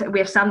president, we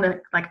have some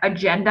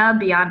agenda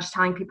beyond just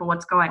telling people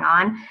what's going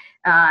on,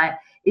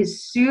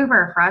 is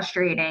super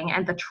frustrating.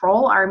 And the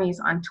troll armies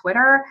on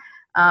Twitter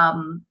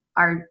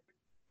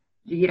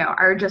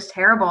are just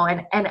terrible.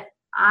 And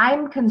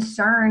I'm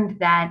concerned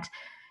that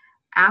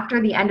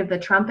after the end of the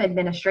Trump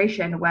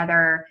administration,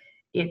 whether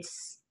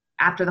it's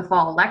after the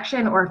fall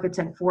election or if it's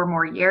in 4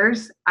 more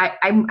years,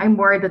 I'm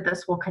worried that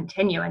this will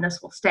continue and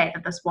this will stay,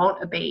 that this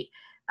won't abate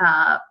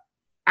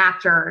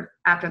after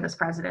this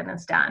president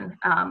is done.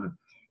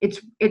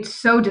 It's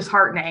so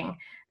disheartening,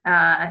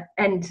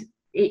 and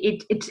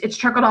it's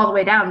trickled all the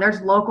way down.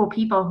 There's local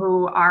people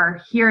who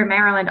are here in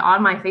Maryland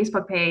on my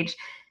Facebook page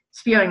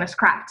spewing this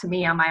crap to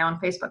me on my own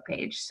Facebook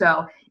page.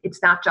 So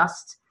it's not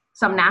just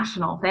some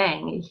national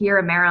thing. Here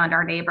in Maryland,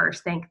 our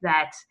neighbors think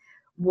that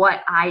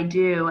what I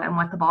do and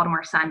what the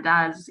Baltimore Sun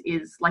does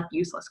is like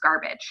useless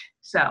garbage.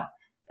 So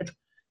it's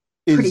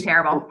pretty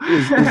terrible.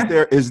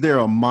 Is there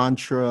a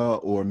mantra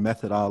or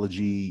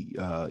methodology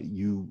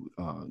you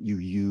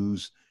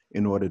use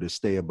in order to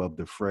stay above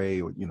the fray,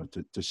 or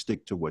to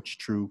stick to what's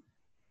true?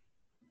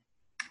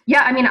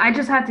 Yeah, I mean, I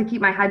just have to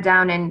keep my head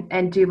down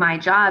and do my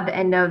job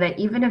and know that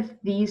even if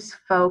these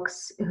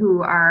folks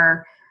who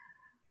are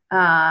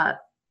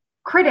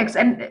critics,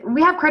 and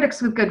we have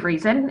critics with good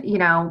reason,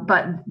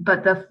 but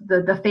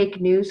the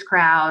fake news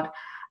crowd,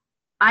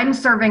 I'm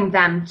serving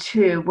them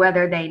too,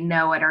 whether they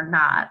know it or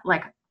not.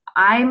 Like,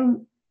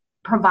 I'm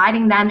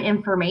providing them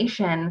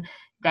information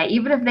that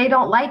even if they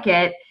don't like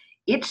it,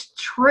 it's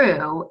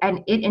true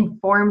and it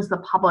informs the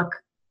public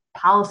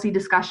policy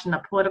discussion,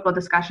 the political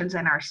discussions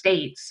in our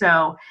state.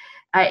 So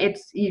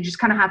you just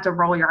kind of have to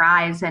roll your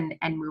eyes and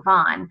move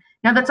on.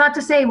 Now, that's not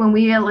to say when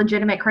we get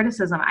legitimate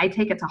criticism, I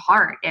take it to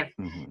heart. If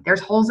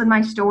there's holes in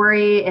my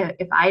story,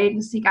 if I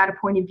didn't seek out a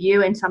point of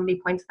view and somebody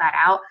points that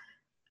out,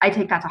 I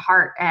take that to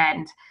heart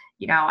and,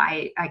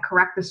 I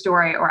correct the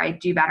story or I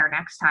do better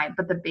next time.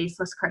 But the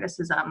baseless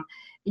criticism,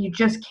 you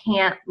just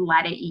can't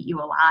let it eat you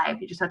alive.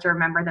 You just have to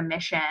remember the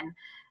mission,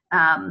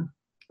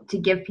 to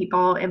give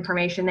people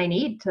information they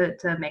need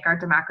to make our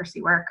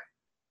democracy work.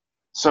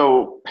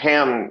 So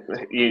Pam,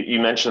 you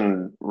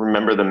mentioned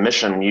remember the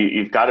mission.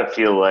 You've got to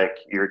feel like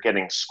you're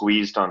getting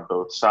squeezed on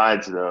both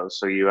sides though.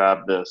 So you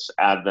have this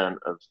advent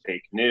of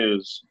fake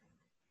news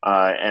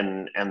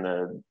and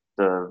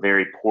the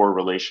very poor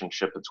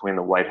relationship between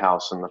the White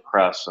House and the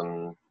press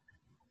and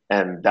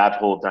that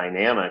whole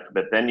dynamic.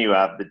 But then you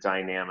have the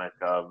dynamic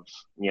of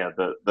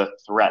the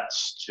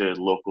threats to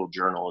local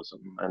journalism.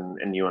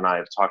 And you and I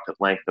have talked at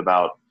length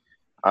about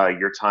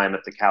your time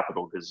at the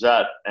Capitol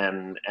Gazette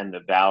and the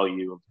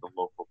value of the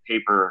local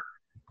paper.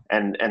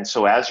 And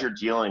so as you're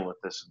dealing with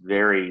this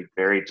very,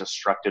 very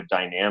destructive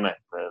dynamic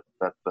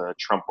that the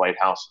Trump White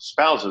House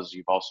espouses,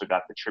 you've also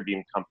got the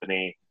Tribune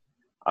Company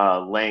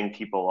laying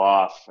people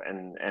off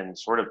and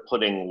sort of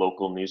putting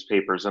local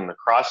newspapers in the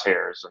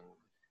crosshairs. And,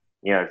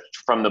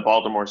 from the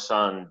Baltimore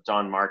Sun,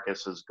 Don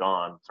Marcus is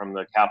gone. From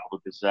the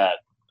Capitol Gazette,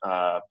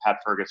 Pat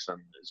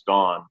Ferguson is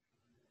gone.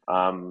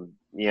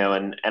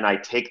 And I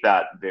take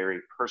that very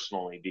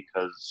personally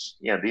because,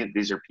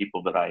 these are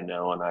people that I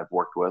know and I've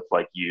worked with,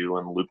 like you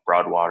and Luke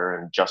Broadwater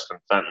and Justin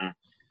Fenton,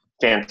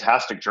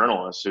 fantastic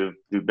journalists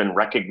who've been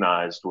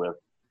recognized with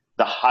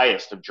the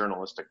highest of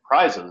journalistic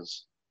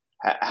prizes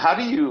How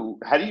do you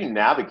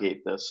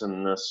navigate this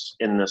in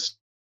this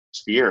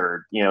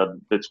sphere?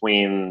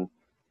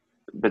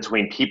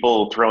 Between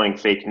people throwing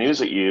fake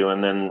news at you,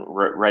 and then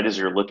right as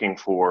you're looking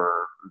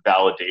for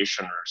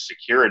validation or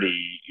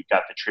security, you've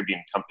got the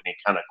Tribune Company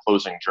kind of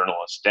closing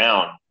journalists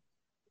down.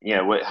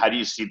 How do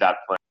you see that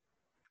play?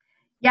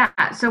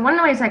 Yeah, so one of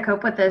the ways I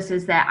cope with this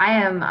is that I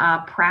am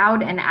a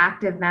proud and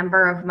active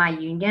member of my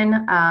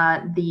union,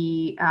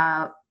 the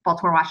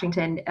Baltimore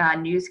Washington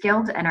News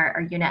Guild, and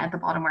our unit at the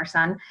Baltimore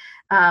Sun.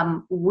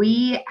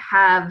 We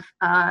have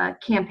a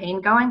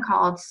campaign going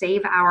called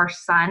Save Our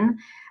Sun.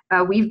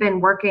 We've been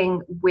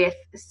working with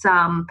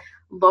some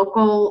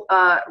local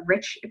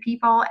rich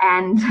people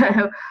and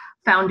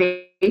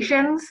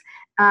foundations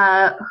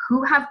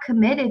who have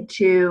committed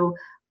to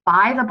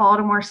buy the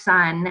Baltimore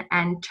Sun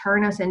and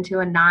turn us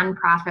into a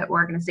nonprofit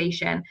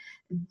organization.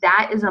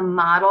 That is a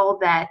model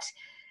that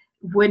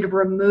would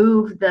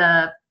remove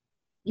the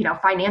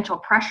financial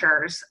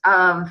pressures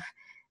of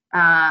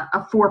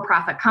a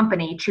for-profit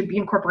company.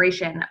 Tribune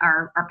Corporation,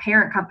 our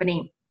parent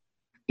company,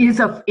 is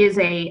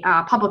a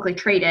publicly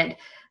traded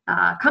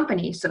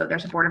company. So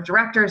there's a board of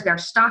directors,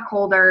 there's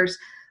stockholders.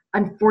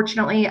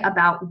 Unfortunately,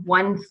 about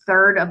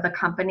 1/3 of the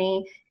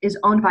company is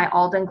owned by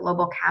Alden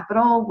Global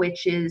Capital,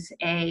 which is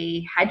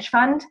a hedge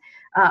fund.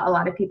 A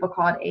lot of people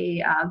call it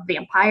a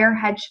vampire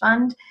hedge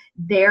fund.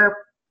 Their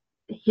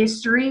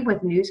history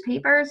with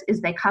newspapers is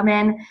they come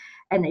in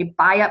and they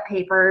buy up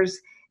papers,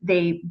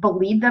 they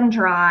bleed them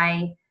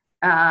dry,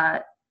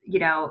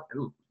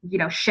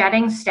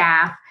 shedding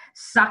staff,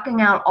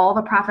 sucking out all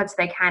the profits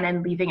they can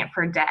and leaving it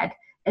for dead.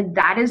 And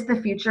that is the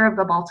future of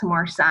the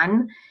Baltimore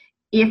Sun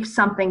if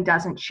something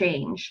doesn't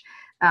change.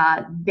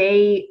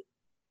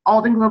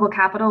 Alden Global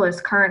Capital is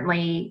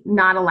currently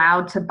not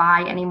allowed to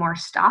buy any more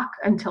stock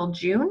until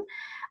June.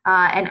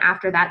 And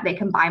after that, they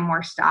can buy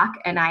more stock.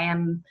 And I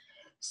am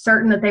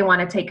certain that they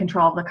want to take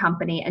control of the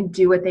company and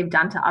do what they've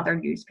done to other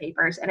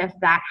newspapers. And if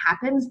that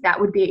happens, that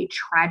would be a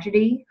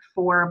tragedy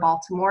for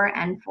Baltimore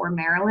and for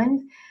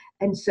Maryland.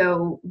 And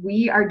so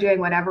we are doing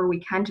whatever we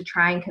can to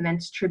try and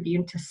convince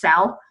Tribune to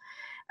sell.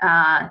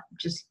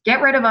 Just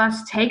get rid of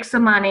us, take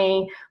some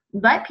money,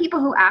 let people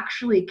who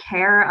actually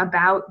care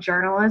about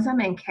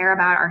journalism and care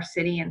about our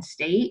city and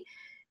state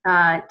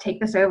take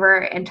this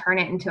over and turn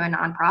it into a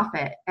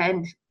nonprofit.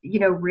 And,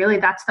 really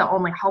that's the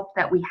only hope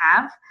that we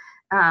have.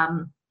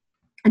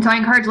 And so I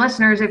encourage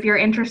listeners, if you're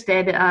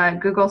interested,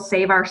 Google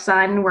Save Our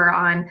Sun. We're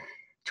on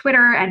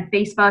Twitter and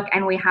Facebook,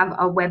 and we have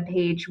a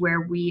webpage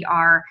where we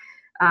are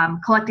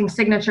collecting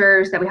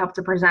signatures that we hope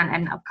to present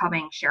at an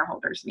upcoming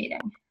shareholders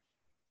meeting.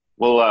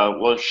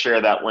 We'll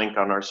share that link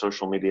on our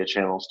social media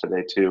channels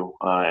today too,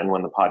 and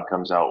when the pod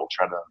comes out, we'll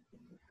try to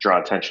draw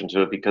attention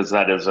to it, because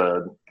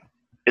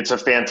it's a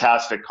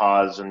fantastic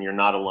cause, and you're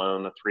not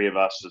alone. The three of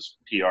us as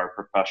PR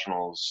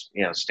professionals,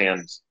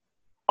 stand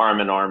arm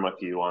in arm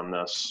with you on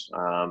this.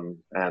 And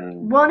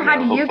how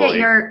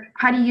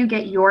do you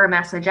get your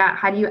message out?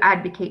 How do you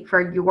advocate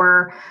for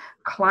your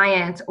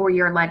clients or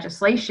your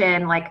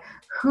legislation? Like,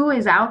 who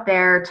is out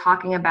there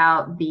talking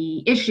about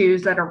the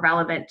issues that are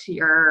relevant to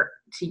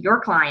your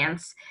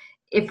clients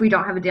if we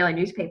don't have a daily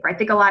newspaper? I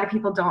think a lot of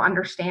people don't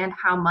understand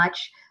how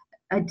much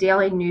a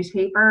daily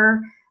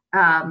newspaper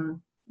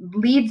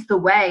leads the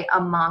way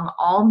among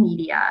all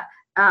media.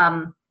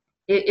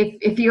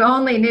 If you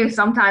only knew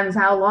sometimes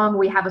how long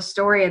we have a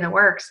story in the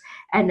works,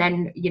 and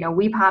then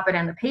we pop it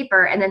in the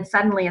paper, and then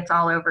suddenly it's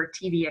all over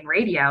TV and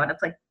radio, and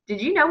it's like, did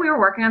you know we were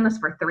working on this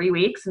for 3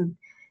 weeks? And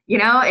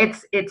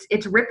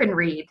it's rip and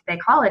read, they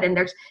call it. And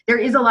there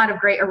is a lot of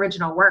great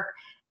original work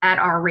at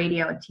our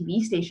radio and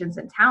TV stations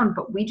in town,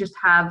 but we just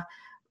have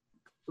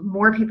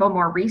more people,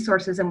 more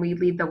resources, and we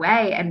lead the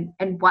way.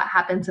 And what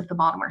happens if the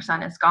Baltimore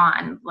Sun is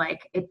gone?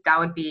 That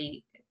would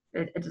be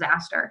a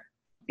disaster.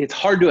 It's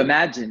hard to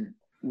imagine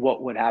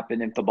what would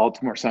happen if the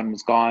Baltimore Sun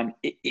was gone,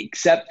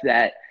 except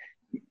that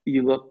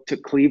you look to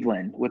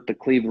Cleveland with the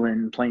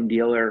Cleveland Plain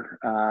Dealer,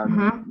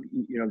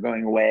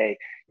 going away.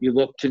 You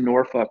look to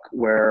Norfolk,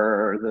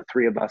 where the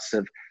three of us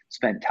have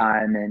spent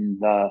time, and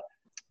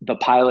the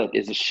Pilot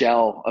is a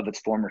shell of its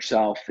former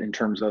self in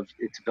terms of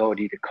its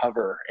ability to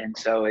cover. And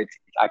so I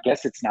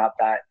guess it's not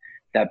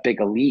that big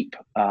a leap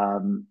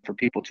for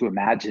people to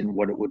imagine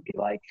what it would be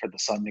like for the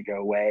Sun to go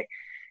away.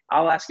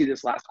 I'll ask you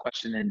this last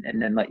question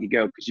and then let you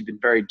go, because you've been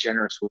very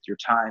generous with your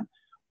time.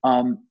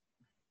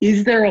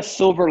 Is there a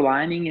silver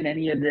lining in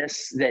any of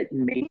this, that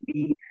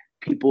maybe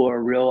people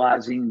are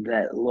realizing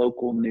that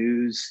local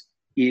news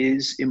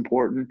is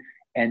important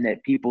and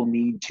that people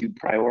need to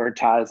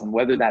prioritize, and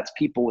whether that's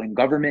people in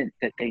government,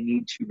 that they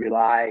need to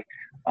rely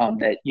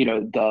that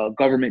the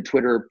government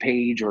Twitter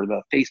page or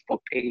the Facebook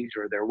page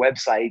or their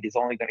website is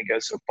only going to go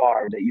so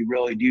far, that you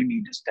really do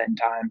need to spend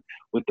time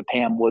with the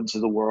Pam Woods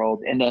of the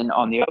world? And then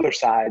on the other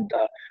side,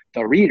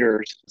 the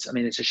readers, I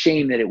mean, it's a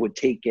shame that it would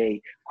take a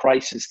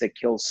crisis that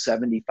kills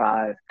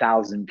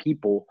 75,000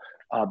 people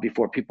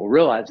before people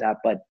realize that,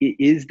 but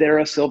is there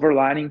a silver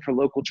lining for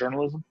local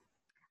journalism?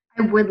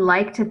 I would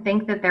like to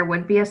think that there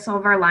would be a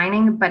silver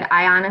lining, but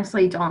I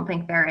honestly don't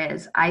think there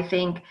is. I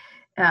think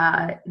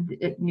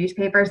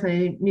newspapers,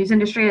 the news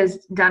industry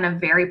has done a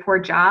very poor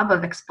job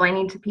of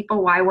explaining to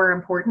people why we're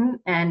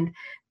important and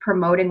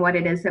promoting what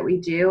it is that we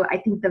do. I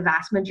think the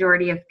vast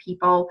majority of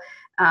people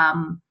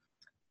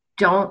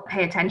don't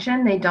pay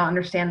attention. They don't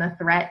understand the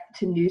threat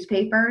to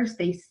newspapers.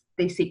 They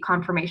see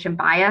confirmation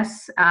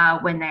bias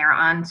when they are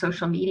on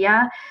social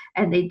media,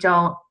 and they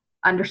don't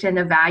understand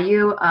the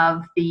value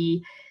of the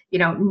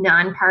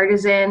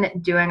nonpartisan,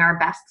 doing our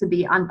best to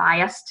be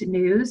unbiased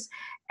news.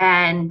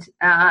 And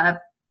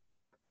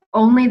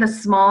only the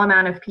small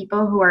amount of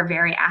people who are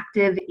very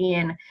active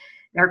in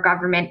their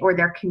government or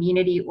their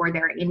community or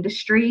their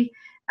industry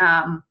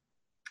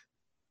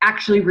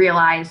actually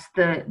realize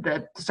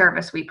the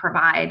service we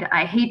provide.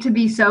 I hate to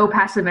be so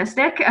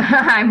pessimistic.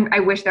 I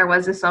wish there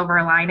was a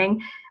silver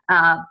lining,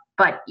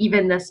 but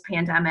even this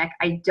pandemic,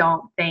 I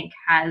don't think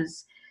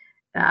has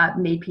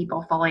made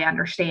people fully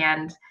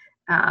understand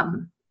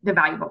the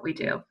value of what we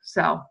do.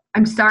 So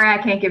I'm sorry I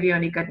can't give you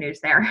any good news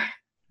there.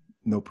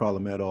 No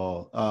problem at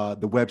all.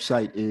 The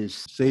website is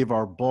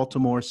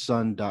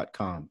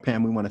saveourbaltimoresun.com.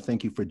 Pam, we want to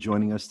thank you for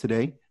joining us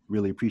today.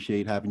 Really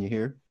appreciate having you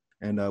here.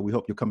 And we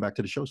hope you'll come back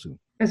to the show soon.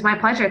 It was my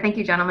pleasure. Thank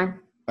you, gentlemen.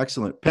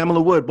 Excellent.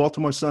 Pamela Wood,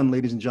 Baltimore Sun,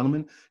 ladies and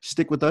gentlemen.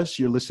 Stick with us.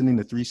 You're listening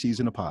to 3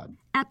 Season a Pod.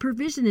 At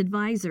Provision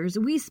Advisors,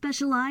 we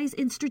specialize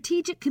in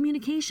strategic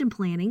communication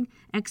planning,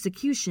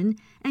 execution,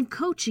 and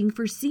coaching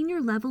for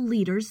senior-level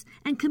leaders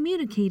and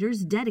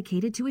communicators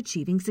dedicated to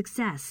achieving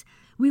success.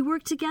 We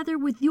work together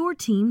with your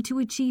team to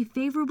achieve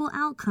favorable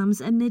outcomes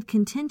amid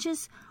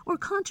contentious or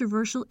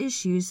controversial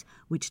issues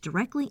which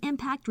directly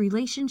impact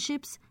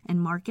relationships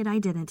and market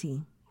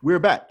identity. We're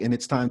back, and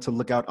it's time to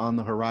look out on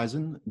the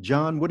horizon.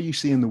 John, what do you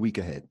see in the week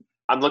ahead?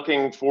 I'm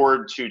looking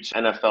forward to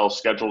NFL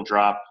schedule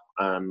drop.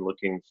 I'm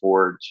looking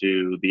forward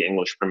to the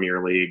English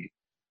Premier League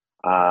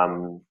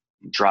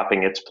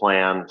dropping its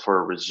plan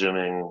for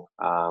resuming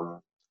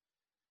the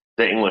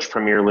English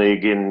Premier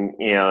League.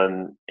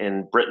 In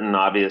Britain,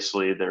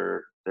 obviously,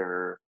 there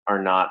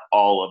are not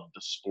all of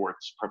the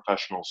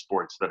professional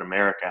sports that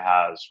America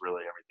has.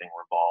 Really, everything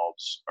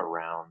revolves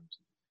around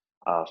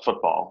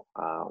football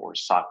or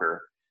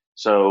soccer.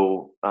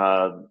 So,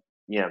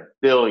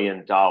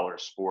 billion-dollar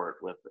sport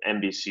with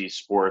NBC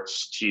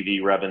Sports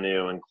TV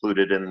revenue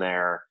included in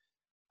there.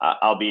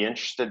 I'll be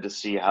interested to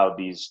see how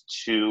these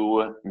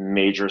two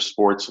major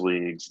sports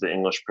leagues, the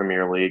English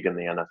Premier League and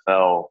the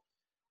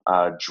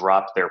NFL,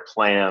 drop their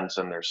plans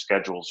and their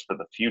schedules for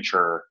the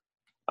future,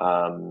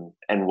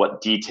 and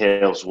what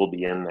details will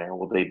be in there.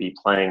 Will they be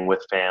playing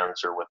with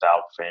fans or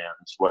without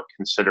fans? What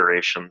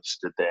considerations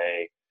did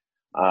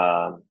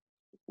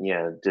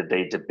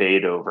they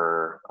debate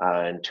over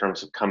in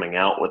terms of coming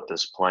out with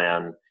this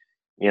plan?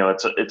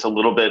 It's a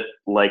little bit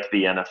like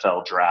the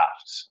NFL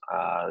draft.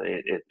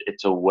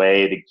 It's a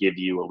way to give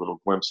you a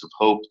little glimpse of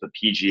hope. The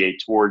PGA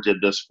Tour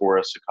did this for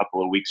us a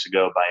couple of weeks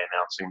ago by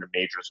announcing the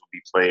majors will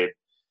be played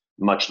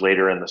much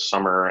later in the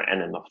summer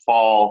and in the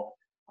fall.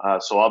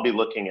 So I'll be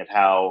looking at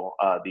how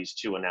these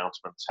two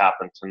announcements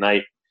happen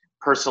tonight.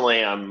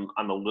 Personally, I'm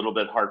a little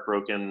bit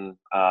heartbroken.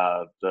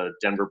 The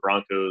Denver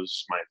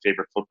Broncos, my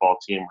favorite football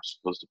team, were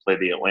supposed to play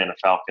the Atlanta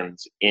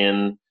Falcons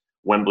in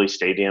Wembley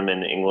Stadium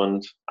in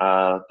England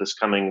this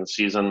coming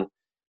season.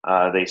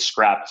 They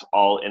scrapped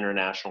all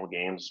international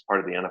games as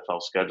part of the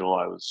NFL schedule.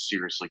 I was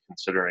seriously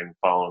considering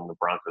following the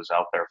Broncos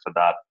out there for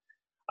that.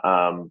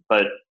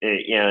 But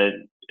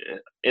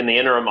in the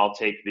interim, I'll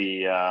take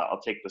the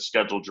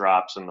schedule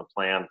drops and the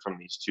plan from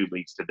these two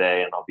leagues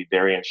today, and I'll be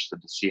very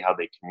interested to see how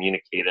they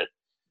communicate it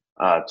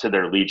to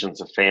their legions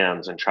of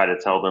fans and try to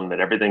tell them that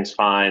everything's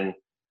fine.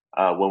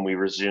 When we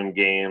resume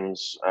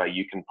games,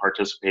 you can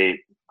participate,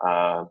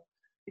 or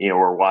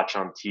watch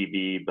on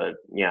TV, but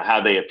how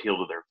they appeal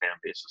to their fan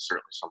base is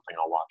certainly something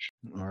I'll watch.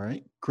 All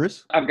right,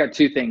 Chris? I've got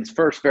two things.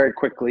 First, very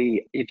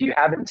quickly, if you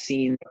haven't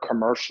seen the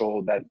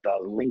commercial that the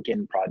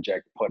Lincoln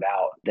Project put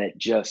out that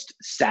just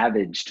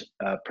savaged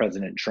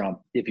President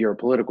Trump, if you're a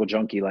political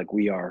junkie like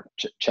we are,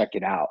 check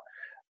it out.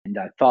 And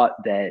I thought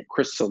that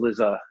Chris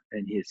Cillizza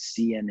in his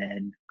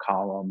CNN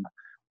column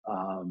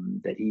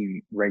that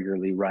he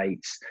regularly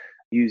writes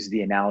used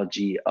the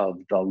analogy of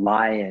the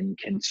lion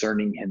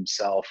concerning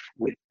himself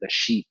with the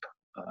sheep.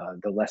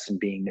 The lesson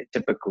being that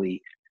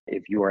typically,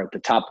 if you are at the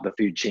top of the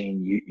food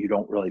chain, you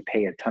don't really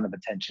pay a ton of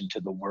attention to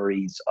the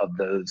worries of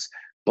those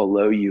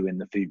below you in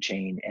the food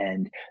chain.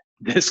 And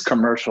this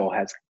commercial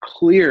has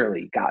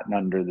clearly gotten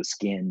under the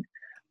skin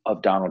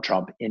of Donald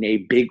Trump in a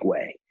big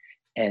way.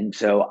 And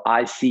so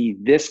I see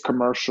this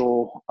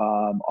commercial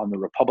on the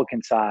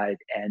Republican side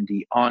and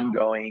the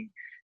ongoing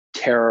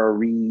Tara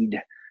Reade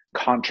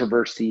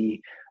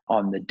controversy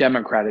on the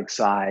Democratic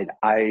side.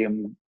 I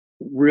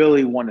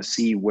really want to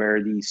see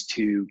where these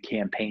two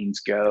campaigns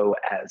go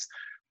as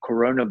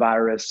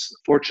coronavirus,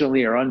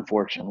 fortunately or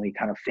unfortunately,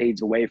 kind of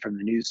fades away from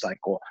the news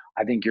cycle.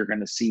 I think you're going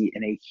to see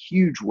in a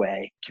huge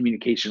way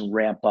communication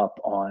ramp up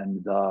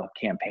on the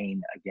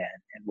campaign again.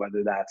 And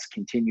whether that's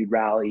continued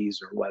rallies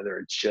or whether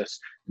it's just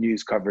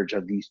news coverage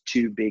of these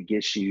two big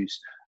issues,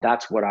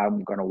 that's what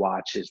I'm going to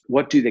watch is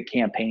what do the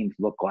campaigns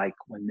look like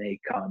when they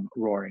come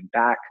roaring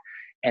back.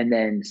 And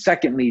then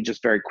secondly,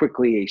 just very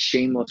quickly, a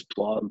shameless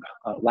plug.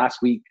 Last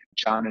week,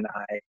 John and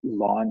I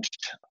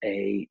launched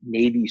a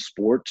Navy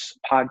sports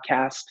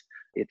podcast.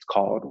 It's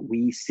called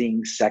We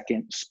Sing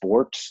Second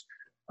Sports,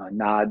 a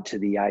nod to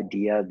the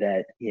idea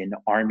that in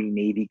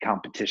Army-Navy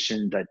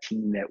competition, the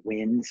team that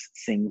wins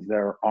sings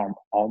their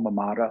alma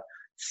mater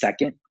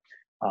second.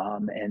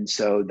 And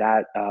so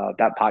that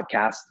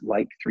podcast,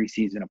 like Three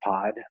Season a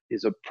Pod,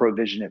 is a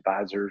Provision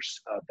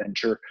Advisors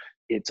venture.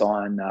 It's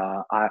on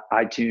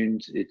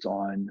iTunes, it's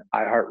on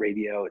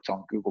iHeartRadio, it's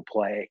on Google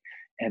Play,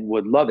 and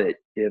would love it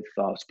if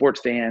sports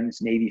fans,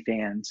 Navy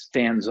fans,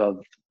 fans of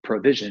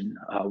Provision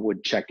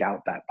would check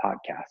out that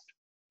podcast.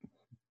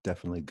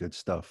 Definitely good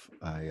stuff.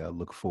 I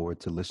look forward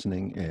to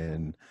listening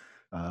and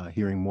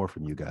hearing more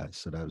from you guys.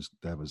 So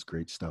that was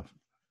great stuff.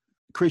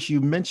 Chris,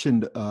 you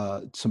mentioned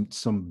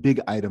some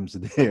big items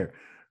there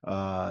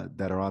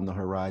that are on the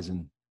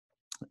horizon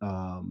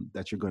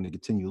that you're going to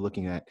continue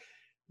looking at.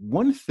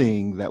 One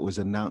thing that was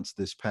announced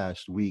this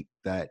past week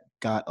that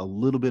got a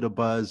little bit of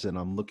buzz, and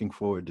I'm looking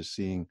forward to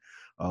seeing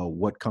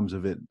what comes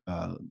of it,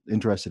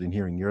 interested in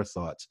hearing your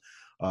thoughts.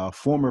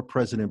 Former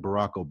President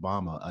Barack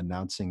Obama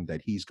announcing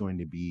that he's going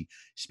to be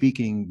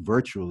speaking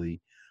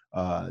virtually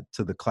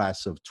to the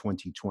class of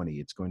 2020.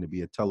 It's going to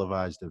be a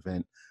televised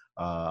event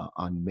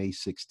on May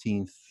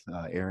 16th,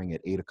 airing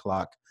at 8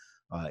 o'clock,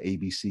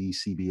 ABC,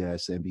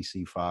 CBS,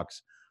 NBC,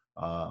 Fox,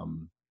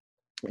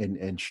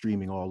 and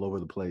streaming all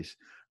over the place.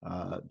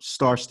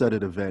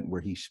 Star-studded event where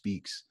he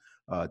speaks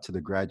to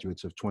the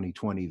graduates of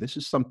 2020. This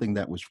is something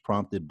that was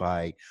prompted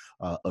by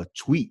a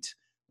tweet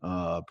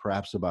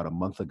perhaps about a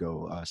month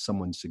ago,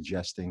 someone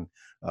suggesting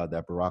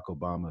that Barack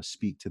Obama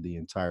speak to the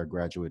entire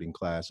graduating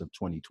class of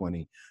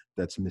 2020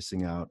 that's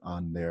missing out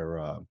on their,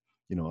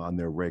 on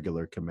their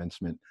regular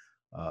commencement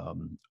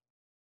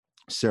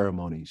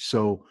ceremony.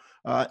 So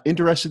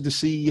interested to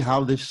see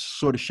how this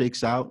sort of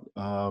shakes out.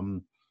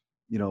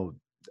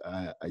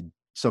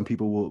 Some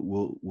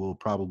people will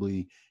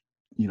probably,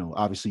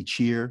 obviously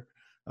cheer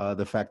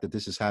the fact that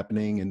this is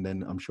happening, and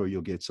then I'm sure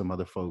you'll get some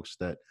other folks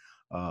that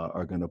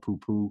are going to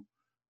poo-poo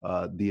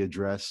the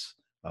address.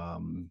 I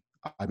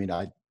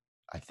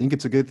think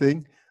it's a good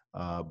thing,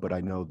 but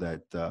I know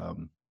that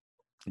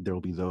there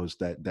will be those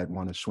that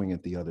want to swing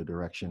it the other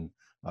direction.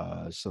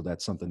 So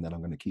that's something that I'm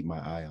going to keep my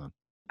eye on.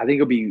 I think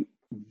it'll be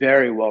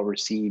very well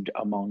received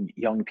among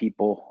young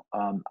people.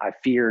 I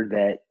fear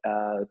that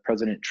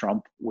President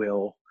Trump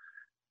will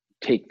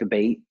take the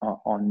bait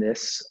on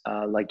this,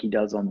 like he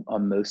does on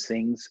most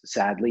things,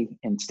 sadly,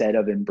 instead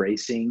of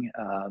embracing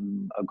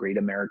a great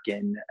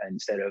American,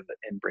 instead of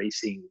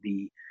embracing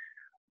the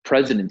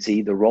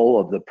presidency, the role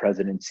of the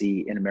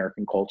presidency in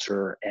American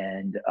culture.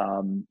 And,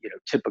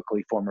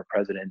 typically former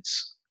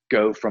presidents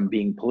go from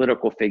being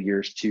political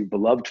figures to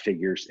beloved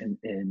figures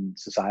in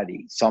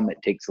society. Some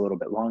it takes a little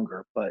bit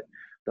longer, but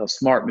the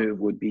smart move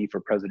would be for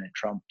President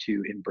Trump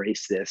to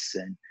embrace this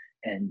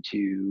and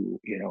to,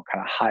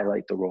 kind of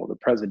highlight the role the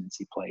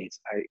presidency plays.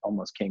 I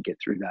almost can't get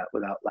through that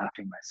without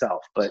laughing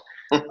myself. But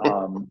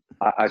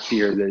I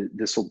fear that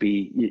this will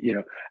be,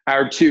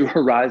 our two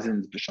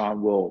horizons,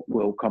 Bashan,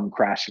 will come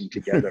crashing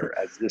together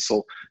as this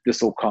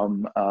will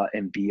come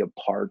and be a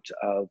part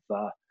of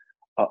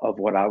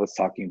what I was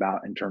talking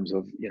about in terms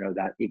of,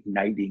 that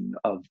igniting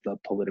of the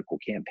political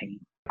campaign.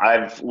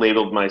 I've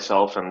labeled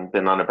myself and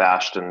been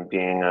unabashed in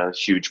being a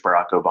huge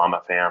Barack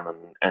Obama fan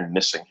and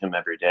missing him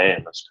every day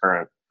in this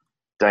current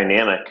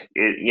dynamic.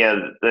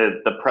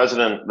 The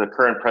president, the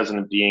current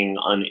president, being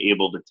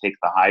unable to take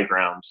the high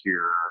ground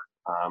here,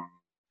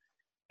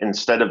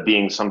 instead of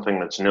being something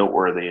that's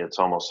noteworthy, it's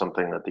almost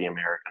something that the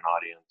American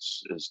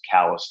audience is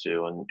callous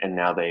to, and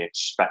now they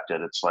expect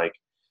it. It's like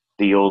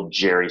the old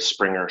Jerry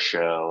Springer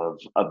show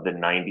of the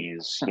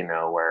 90s,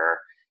 where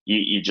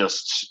you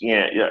just,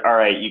 all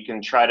right, you can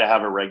try to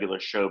have a regular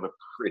show, but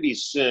pretty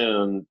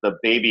soon the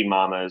baby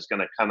mama is going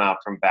to come out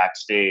from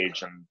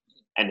backstage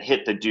and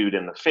hit the dude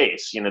in the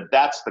face.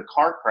 That's the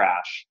car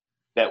crash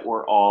that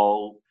we're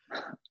all.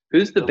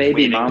 Who's the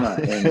baby mama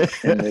in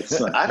this?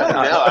 I don't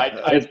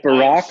know. Is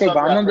Barack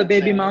Obama the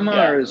baby mama,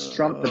 or is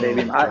Trump the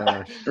baby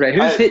mama? Right?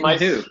 Who's hitting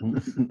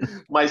who?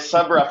 My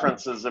sub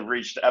references have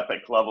reached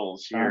epic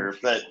levels here,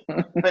 but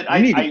I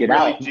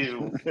really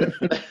do.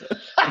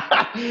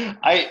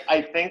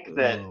 I think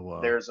that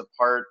there's a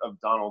part of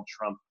Donald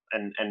Trump,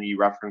 and you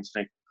referenced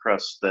it,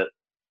 Chris, that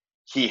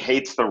he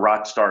hates the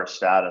rock star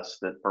status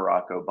that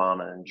Barack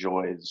Obama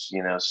enjoys.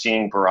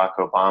 Seeing Barack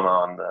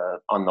Obama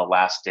on the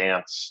Last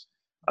Dance,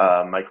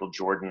 Michael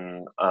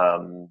Jordan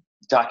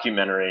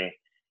documentary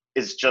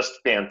is just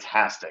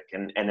fantastic.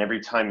 And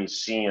every time you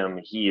see him,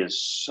 he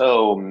is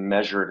so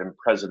measured and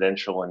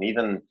presidential. And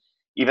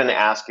even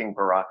asking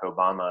Barack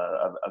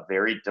Obama a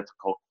very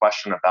difficult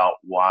question about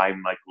why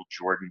Michael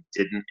Jordan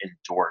didn't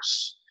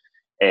endorse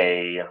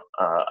a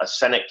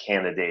Senate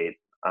candidate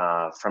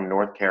from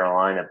North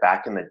Carolina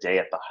back in the day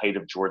at the height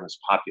of Jordan's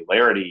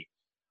popularity,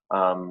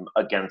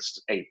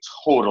 against a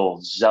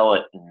total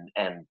zealot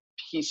and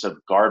piece of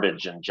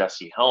garbage in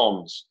Jesse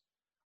Helms,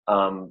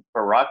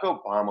 Barack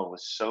Obama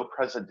was so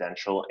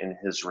presidential in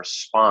his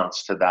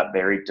response to that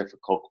very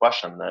difficult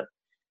question that,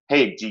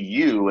 hey, do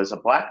you, as a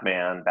Black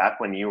man, back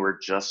when you were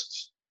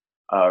just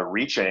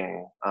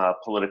reaching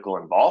political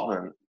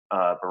involvement,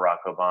 Barack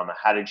Obama,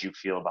 how did you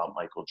feel about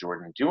Michael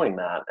Jordan doing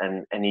that?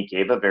 And he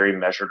gave a very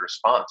measured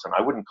response. And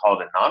I wouldn't call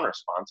it a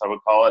non-response. I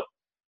would call it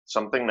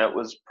something that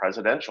was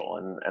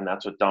presidential. And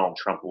that's what Donald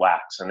Trump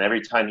lacks. And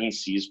every time he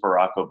sees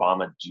Barack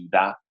Obama do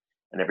that,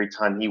 and every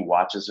time he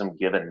watches him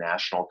give a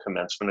national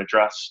commencement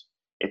address,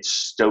 it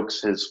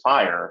stokes his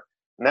fire.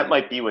 And that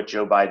might be what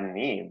Joe Biden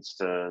needs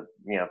to,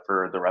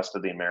 for the rest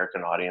of the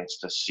American audience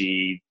to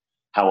see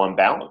how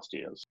unbalanced he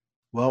is.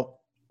 Well,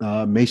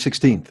 May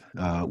 16th,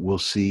 we'll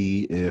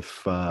see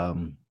if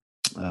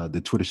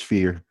the Twitter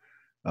sphere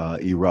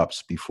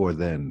erupts before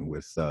then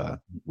with a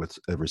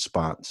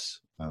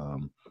response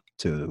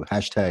to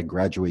hashtag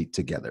graduate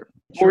together.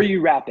 Before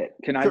you wrap it,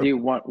 can I do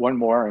one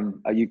more?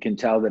 And you can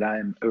tell that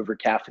I'm over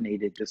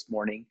caffeinated this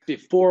morning.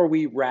 Before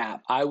we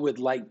wrap, I would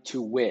like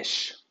to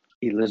wish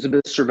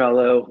Elizabeth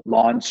Cervello,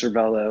 Lon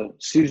Cervello,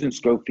 Susan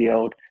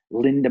Schofield,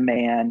 Linda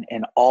Mann,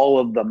 and all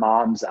of the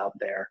moms out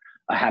there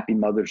a happy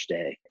Mother's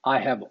Day. I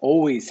have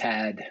always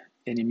had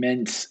an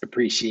immense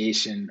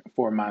appreciation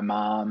for my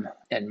mom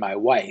and my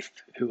wife,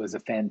 who was a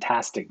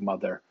fantastic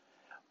mother.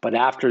 But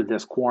after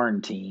this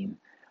quarantine,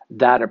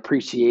 that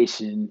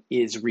appreciation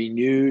is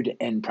renewed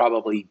and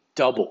probably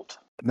doubled.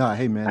 No,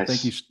 hey man,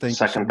 thank you. Thank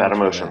you so much that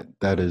emotion.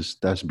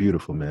 That's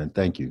beautiful, man.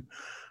 Thank you.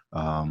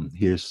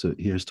 Here's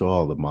to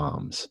all the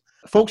moms.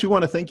 Folks, we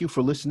want to thank you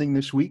for listening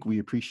this week. We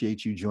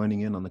appreciate you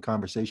joining in on the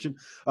conversation.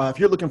 If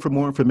you're looking for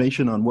more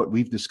information on what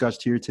we've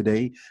discussed here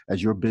today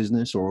as your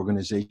business or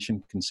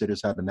organization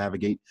considers how to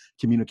navigate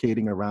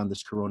communicating around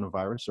this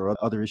coronavirus or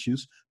other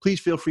issues,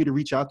 please feel free to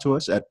reach out to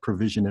us at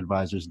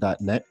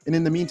provisionadvisors.net. And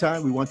in the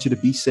meantime, we want you to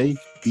be safe,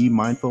 be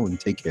mindful, and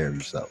take care of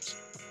yourselves.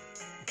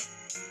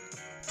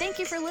 Thank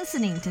you for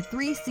listening to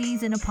 3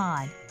 C's in a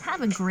Pod. Have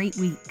a great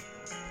week.